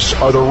motorists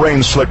are the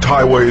rain-slicked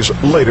highway's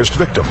latest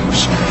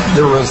victims.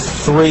 There was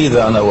 3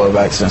 that I know of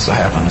accidents that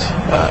happened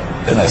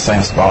in that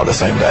same spot the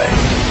same day.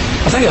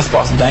 I think that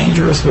spot's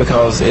dangerous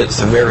because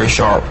it's a very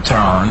sharp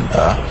turn.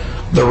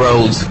 The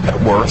roads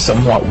were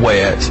somewhat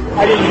wet.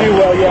 I didn't do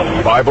well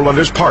yet. Bible and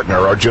his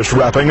partner are just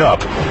wrapping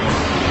up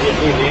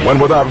when,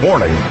 without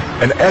warning,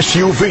 an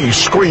SUV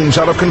screams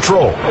out of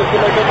control. When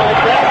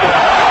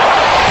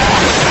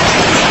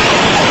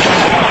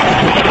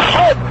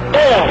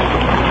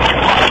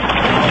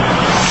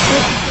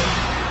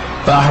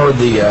I heard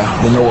the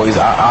noise,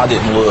 I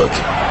didn't look.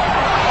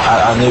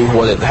 I knew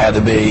what it had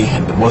to be.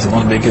 It wasn't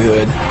going to be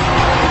good.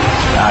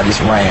 I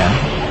just ran.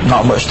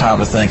 Not much time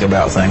to think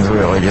about things,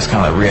 really. Just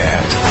kind of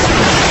react.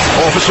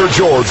 Officer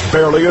George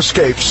barely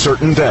escapes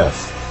certain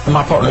death.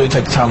 My partner did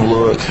take the time to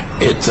look.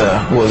 It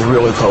was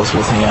really close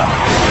with him.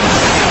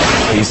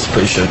 He's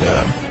pretty shook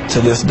up.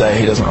 To this day,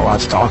 he doesn't like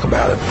to talk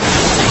about it.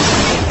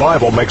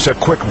 Bible makes a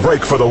quick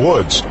break for the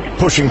woods,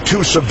 pushing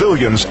 2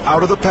 civilians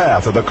out of the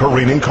path of the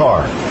careening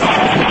car.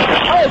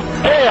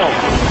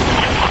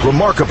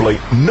 Remarkably,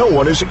 no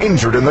one is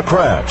injured in the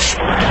crash.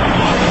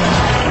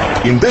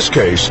 In this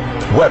case,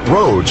 wet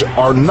roads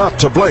are not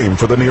to blame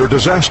for the near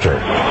disaster.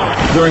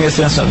 During this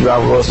incident, the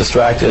driver was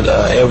distracted.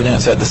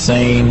 Evidence at the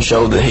scene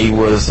showed that he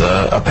was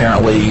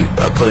apparently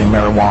putting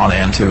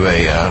marijuana into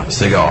a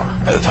cigar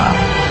at the time.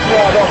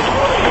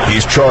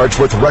 He's charged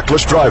with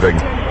reckless driving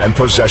and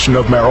possession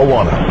of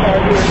marijuana.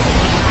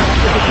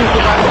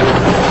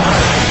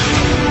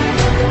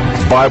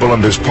 Bible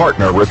and his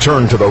partner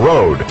return to the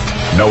road,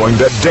 knowing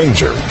that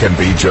danger can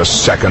be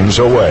just seconds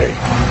away.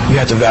 You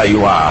have to value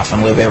life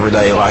and live every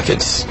day like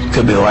it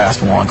could be the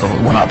last one, because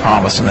we're not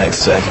promised the next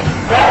second.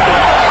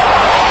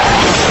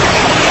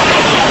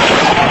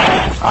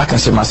 I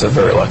consider myself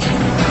very lucky.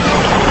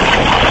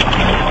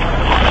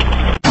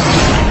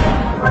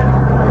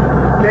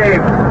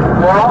 Dave,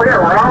 we're all here.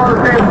 We're all on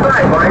the same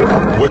side, buddy.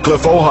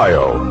 Wickliffe,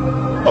 Ohio.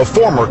 A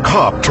former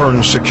cop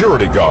turned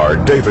security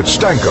guard, David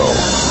Stanko,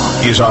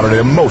 is on an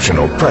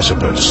emotional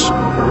precipice.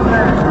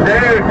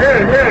 Dave!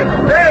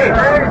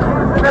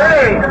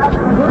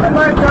 Look at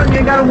my son,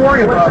 you gotta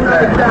worry about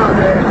that.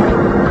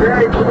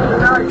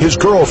 His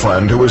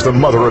girlfriend, who is the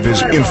mother of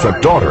his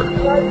infant daughter,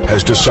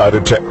 has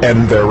decided to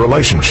end their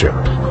relationship.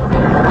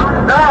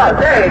 No,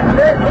 Dave,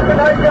 put the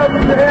knife down,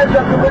 put your hands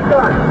up, and we're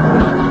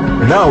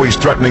done. Now he's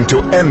threatening to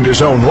end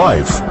his own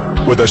life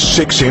with a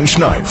 6-inch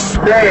knife.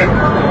 Dave!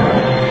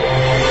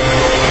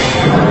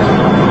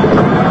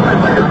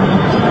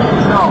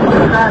 No,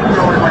 that's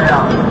the only way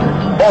out.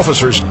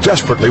 Officers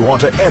desperately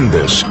want to end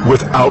this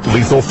without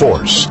lethal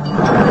force.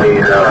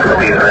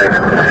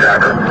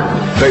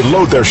 They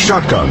load their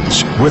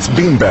shotguns with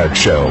beanbag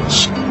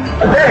shells. Dave,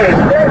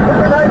 put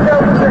your knife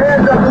down, put your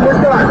hands up, and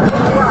we're done.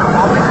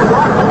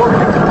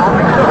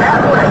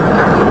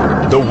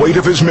 The weight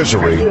of his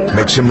misery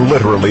makes him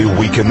literally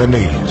weak in the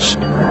knees.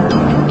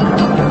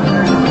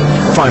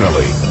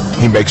 Finally,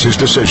 he makes his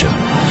decision.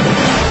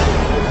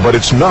 But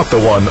it's not the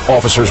one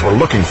officers were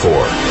looking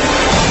for.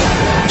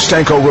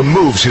 Stanko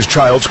removes his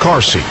child's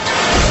car seat,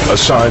 a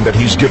sign that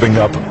he's giving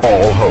up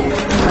all hope.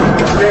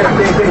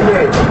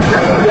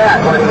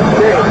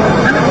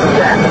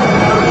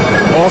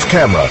 Off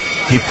camera,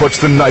 he puts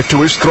the knife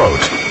to his throat.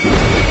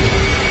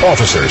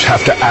 Officers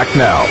have to act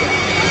now.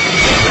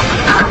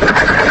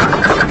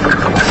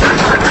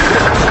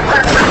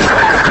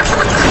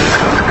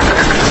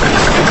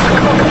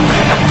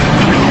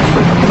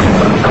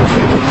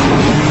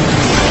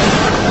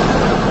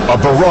 A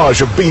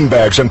barrage of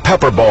beanbags and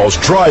pepper balls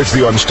drives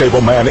the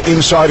unstable man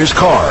inside his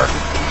car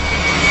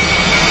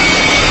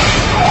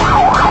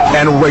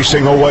and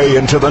racing away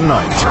into the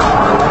night.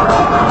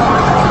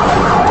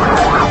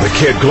 The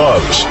kid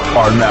gloves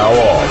are now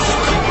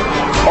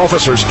off.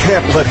 Officers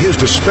can't let his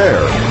despair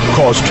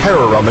cause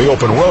terror on the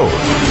open road.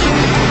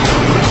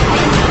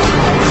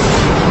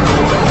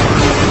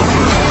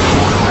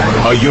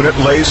 A unit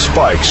lays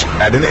spikes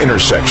at an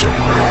intersection.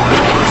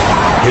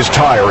 His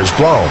tire is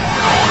blown.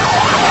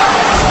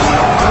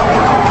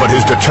 But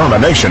his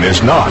determination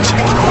is not.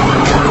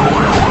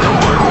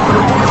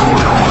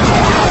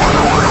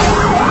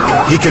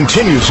 He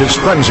continues his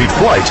frenzied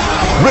flight,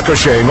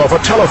 ricocheting off a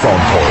telephone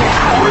pole.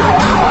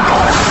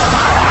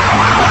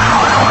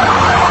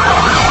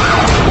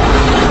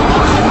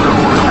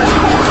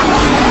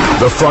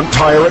 The front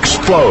tire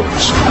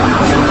explodes,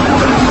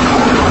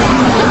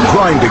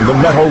 grinding the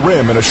metal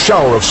rim in a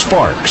shower of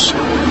sparks.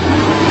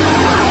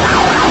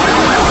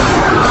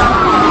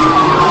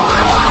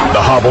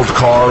 The hobbled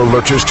car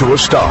lurches to a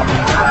stop.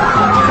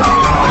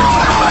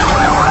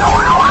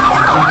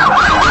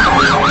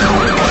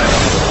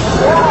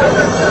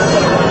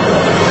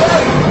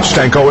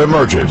 Stanko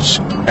emerges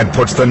and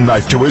puts the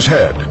knife to his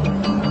head.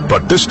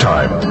 But this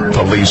time,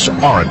 police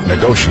aren't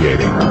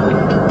negotiating.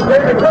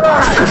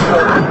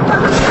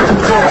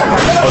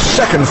 A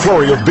second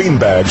flurry of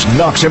beanbags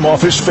knocks him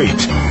off his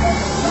feet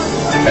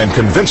and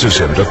convinces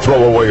him to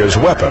throw away his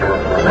weapon.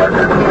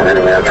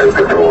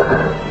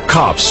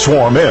 Cops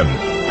swarm in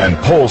and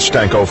pull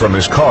Stanko from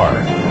his car.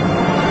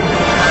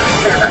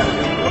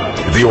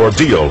 The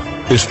ordeal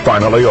is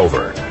finally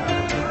over.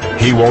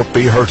 He won't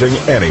be hurting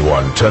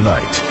anyone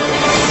tonight.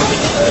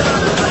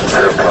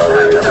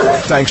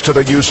 Thanks to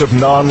the use of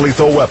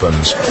non-lethal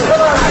weapons,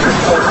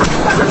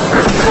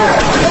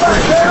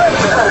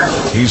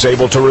 he's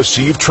able to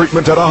receive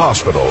treatment at a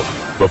hospital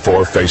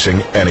before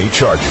facing any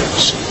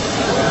charges.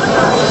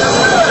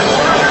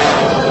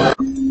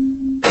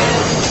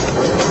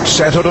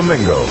 Santo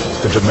Domingo,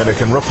 the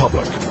Dominican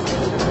Republic.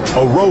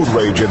 A road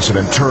rage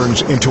incident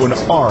turns into an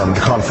armed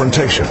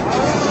confrontation.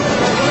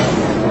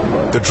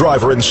 The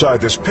driver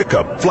inside this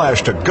pickup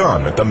flashed a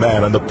gun at the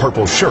man in the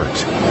purple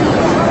shirt.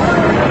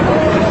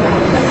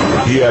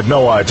 He had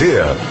no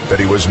idea that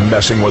he was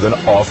messing with an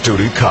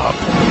off-duty cop.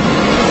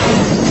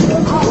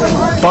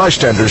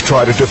 Bystanders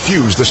try to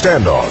defuse the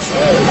standoff.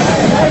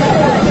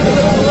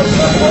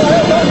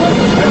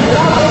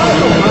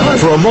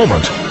 For a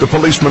moment, the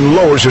policeman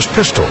lowers his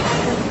pistol,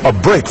 a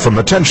break from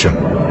the tension.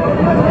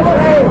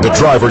 The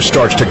driver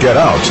starts to get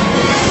out.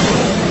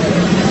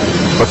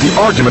 But the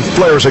argument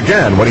flares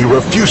again when he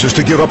refuses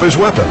to give up his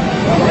weapon.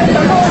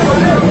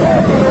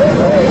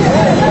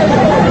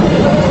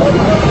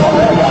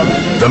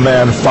 The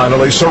man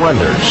finally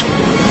surrenders.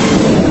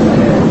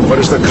 But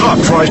as the cop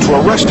tries to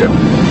arrest him,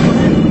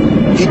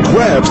 he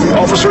grabs the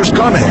officer's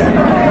gun hand.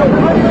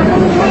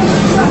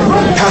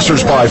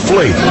 Passers-by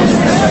flee,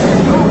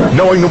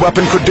 knowing the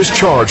weapon could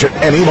discharge at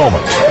any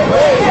moment.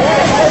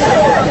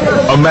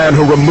 A man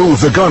who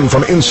removed the gun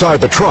from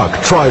inside the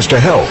truck tries to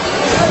help.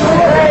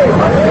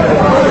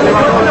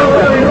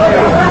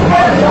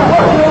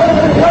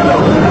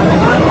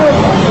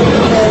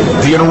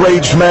 The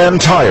enraged man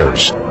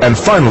tires and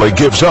finally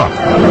gives up.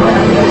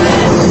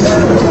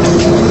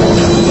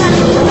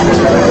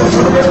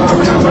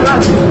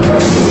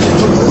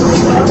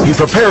 He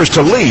prepares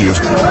to leave,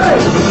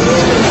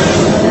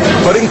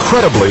 but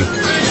incredibly,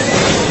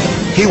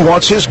 he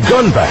wants his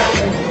gun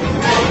back.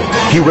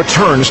 He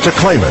returns to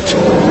claim it.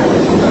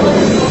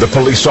 The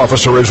police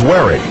officer is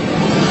wary,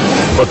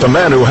 but the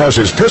man who has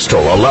his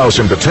pistol allows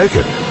him to take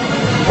it,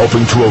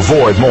 hoping to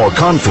avoid more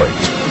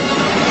conflict.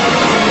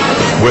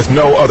 With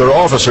no other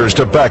officers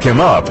to back him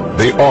up,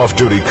 the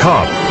off-duty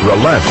cop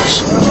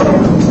relents.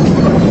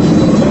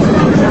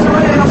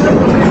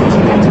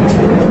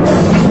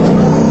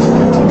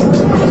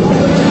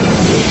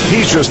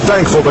 He's just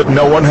thankful that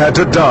no one had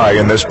to die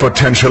in this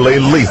potentially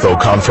lethal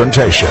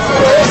confrontation.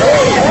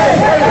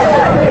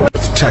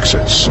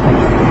 Texas.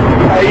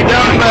 How you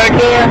doing back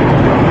there?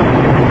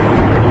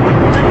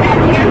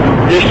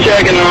 Just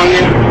checking on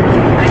you.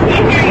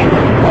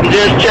 I'm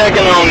just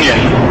checking on you.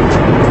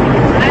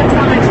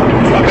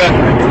 Okay.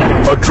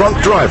 A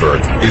drunk driver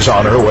is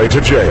on her way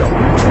to jail.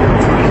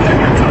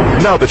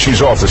 Now that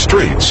she's off the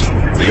streets,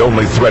 the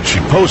only threat she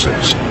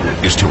poses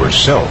is to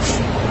herself.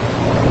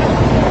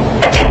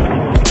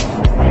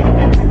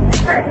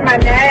 Hurting my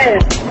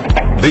nose.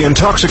 The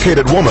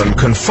intoxicated woman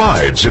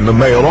confides in the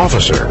male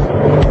officer.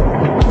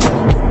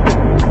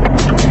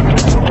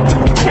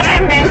 Can I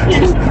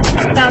mention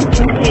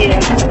something to you?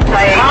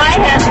 I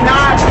have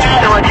not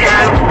had a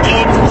job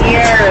in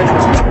years.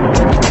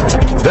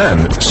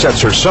 Then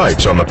sets her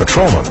sights on the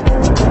patrolman.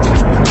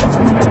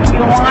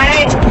 You want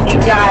it? You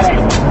got it.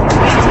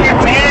 You're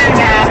man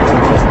enough.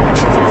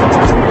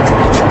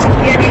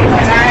 Give you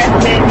what I've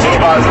been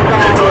doing.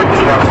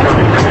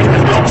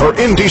 Her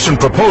indecent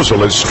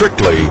proposal is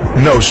strictly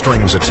no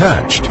strings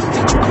attached.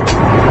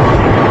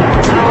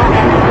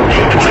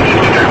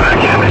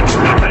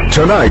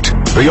 Tonight,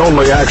 the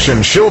only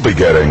action she'll be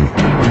getting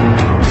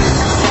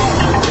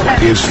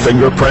is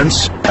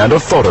fingerprints and a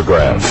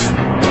photograph,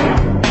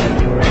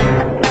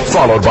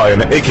 followed by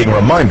an aching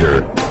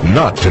reminder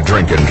not to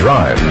drink and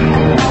drive.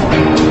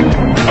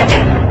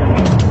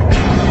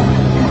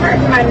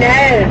 Hurts my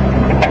nose.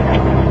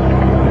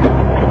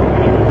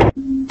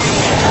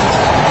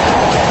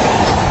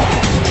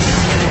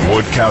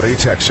 Wood County,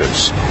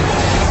 Texas.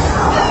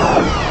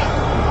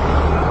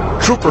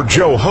 Trooper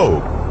Joe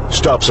Hogue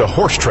stops a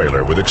horse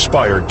trailer with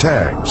expired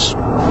tags. How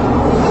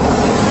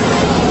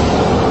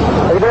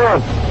you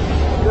doing?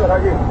 Good, how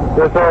are you?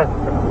 Yes, sir.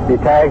 Your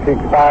tags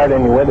expired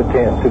and your window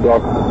tint's too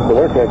dark. The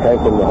window tint came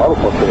from the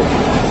motor city.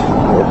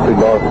 It's too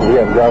dark. You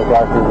have driver's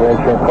license and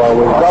insurance card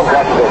with you. Driver's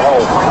license at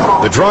home.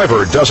 The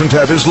driver doesn't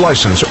have his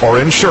license or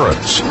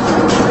insurance,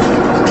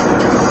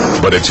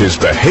 but it's his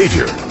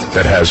behavior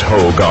that has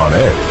Hogue on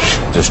edge.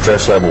 The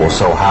stress level was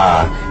so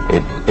high,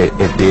 it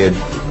did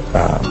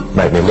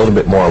make me a little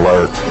bit more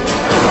alert.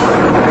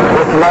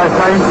 What's the last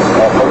name?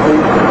 What's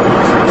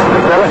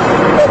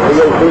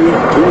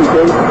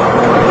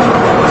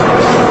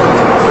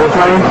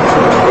name?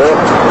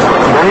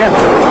 Brent?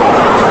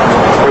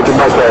 We can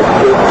make that.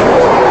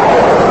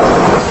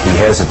 He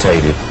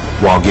hesitated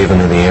while giving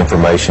her the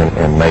information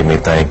and made me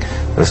think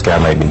this guy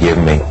may be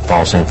giving me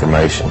false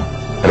information.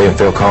 I didn't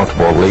feel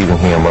comfortable leaving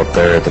him up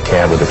there at the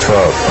cab of the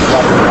truck.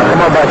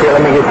 Come on back here,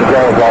 let me get your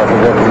driver's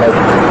license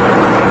information.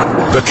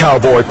 The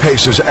cowboy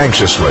paces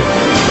anxiously.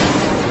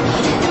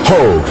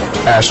 Hogue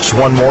asks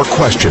one more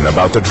question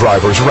about the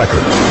driver's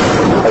record.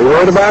 Are you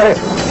worried about it?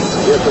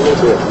 Yes, a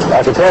little bit.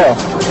 I can tell.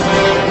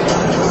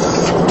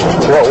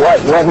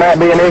 What might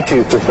be an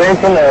issue?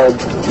 Suspension or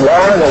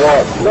line or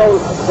what? No,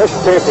 that's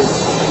suspension.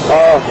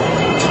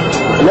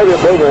 Maybe a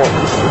blue one.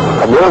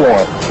 A blue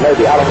one?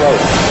 Maybe, I don't know.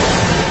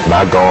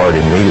 My guard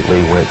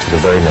immediately went to the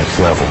very next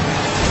level.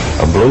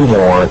 A blue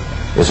warrant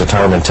is a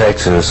term in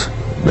Texas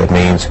that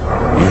means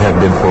you have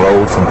been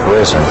paroled from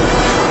prison,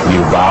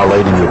 you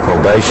violated your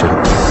probation,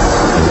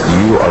 and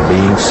you are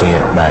being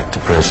sent back to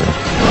prison.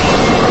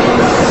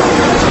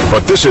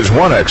 But this is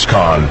one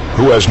ex-con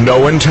who has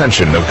no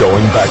intention of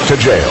going back to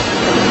jail.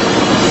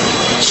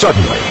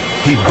 Suddenly,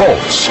 he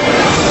bolts.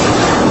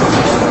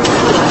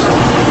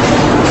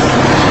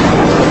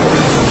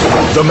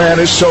 The man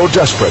is so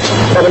desperate.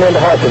 Coming into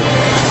Hudson.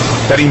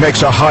 Then he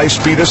makes a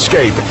high-speed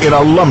escape in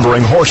a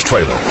lumbering horse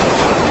trailer.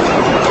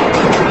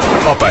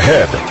 Up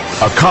ahead,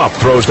 a cop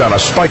throws down a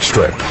spike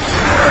strip.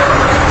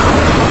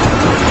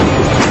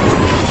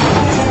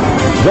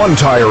 One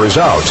tire is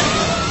out,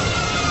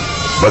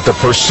 but the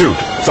pursuit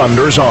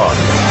thunders on,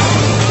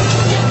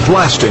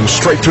 blasting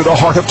straight through the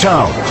heart of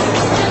town.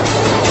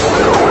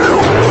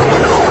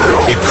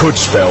 It could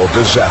spell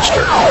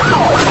disaster.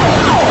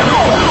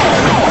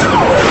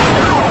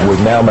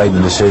 We've now made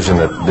the decision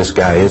that this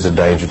guy is a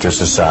danger to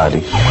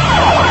society.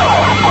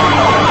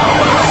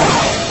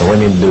 And we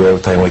need to do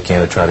everything we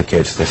can to try to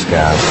catch this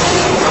guy.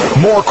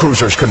 More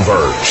cruisers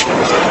converge.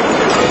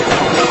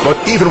 But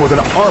even with an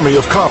army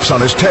of cops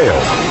on his tail,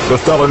 the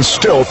felon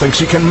still thinks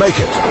he can make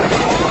it.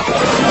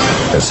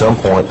 At some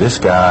point, this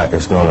guy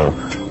is going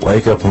to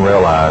wake up and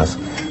realize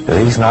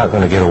that he's not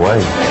going to get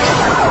away.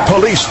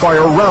 Police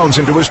fire rounds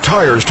into his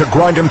tires to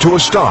grind him to a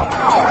stop.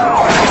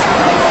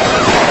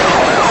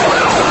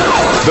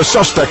 The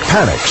suspect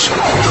panics.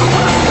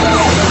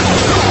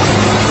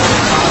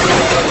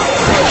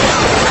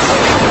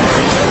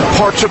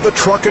 Parts of the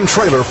truck and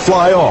trailer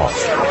fly off.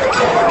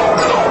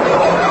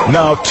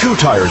 Now 2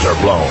 tires are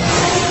blown,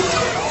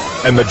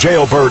 and the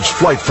jailbird's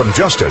flight from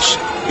justice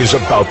is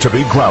about to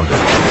be grounded.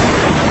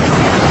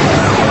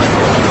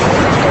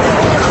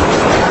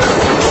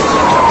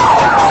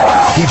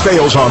 He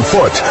bails on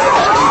foot,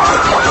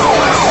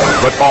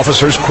 but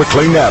officers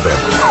quickly nab him.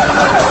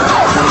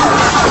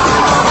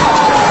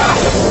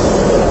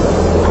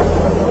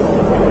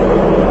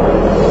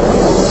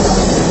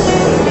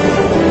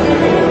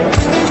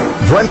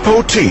 Brent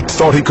Poteet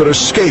thought he could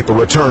escape a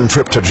return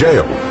trip to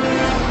jail.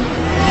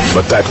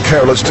 But that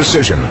careless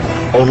decision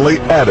only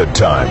added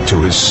time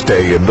to his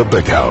stay in the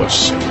big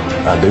house.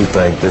 I do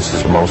think this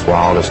is the most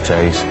wildest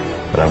chase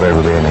that I've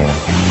ever been in.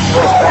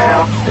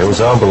 It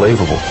was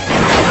unbelievable.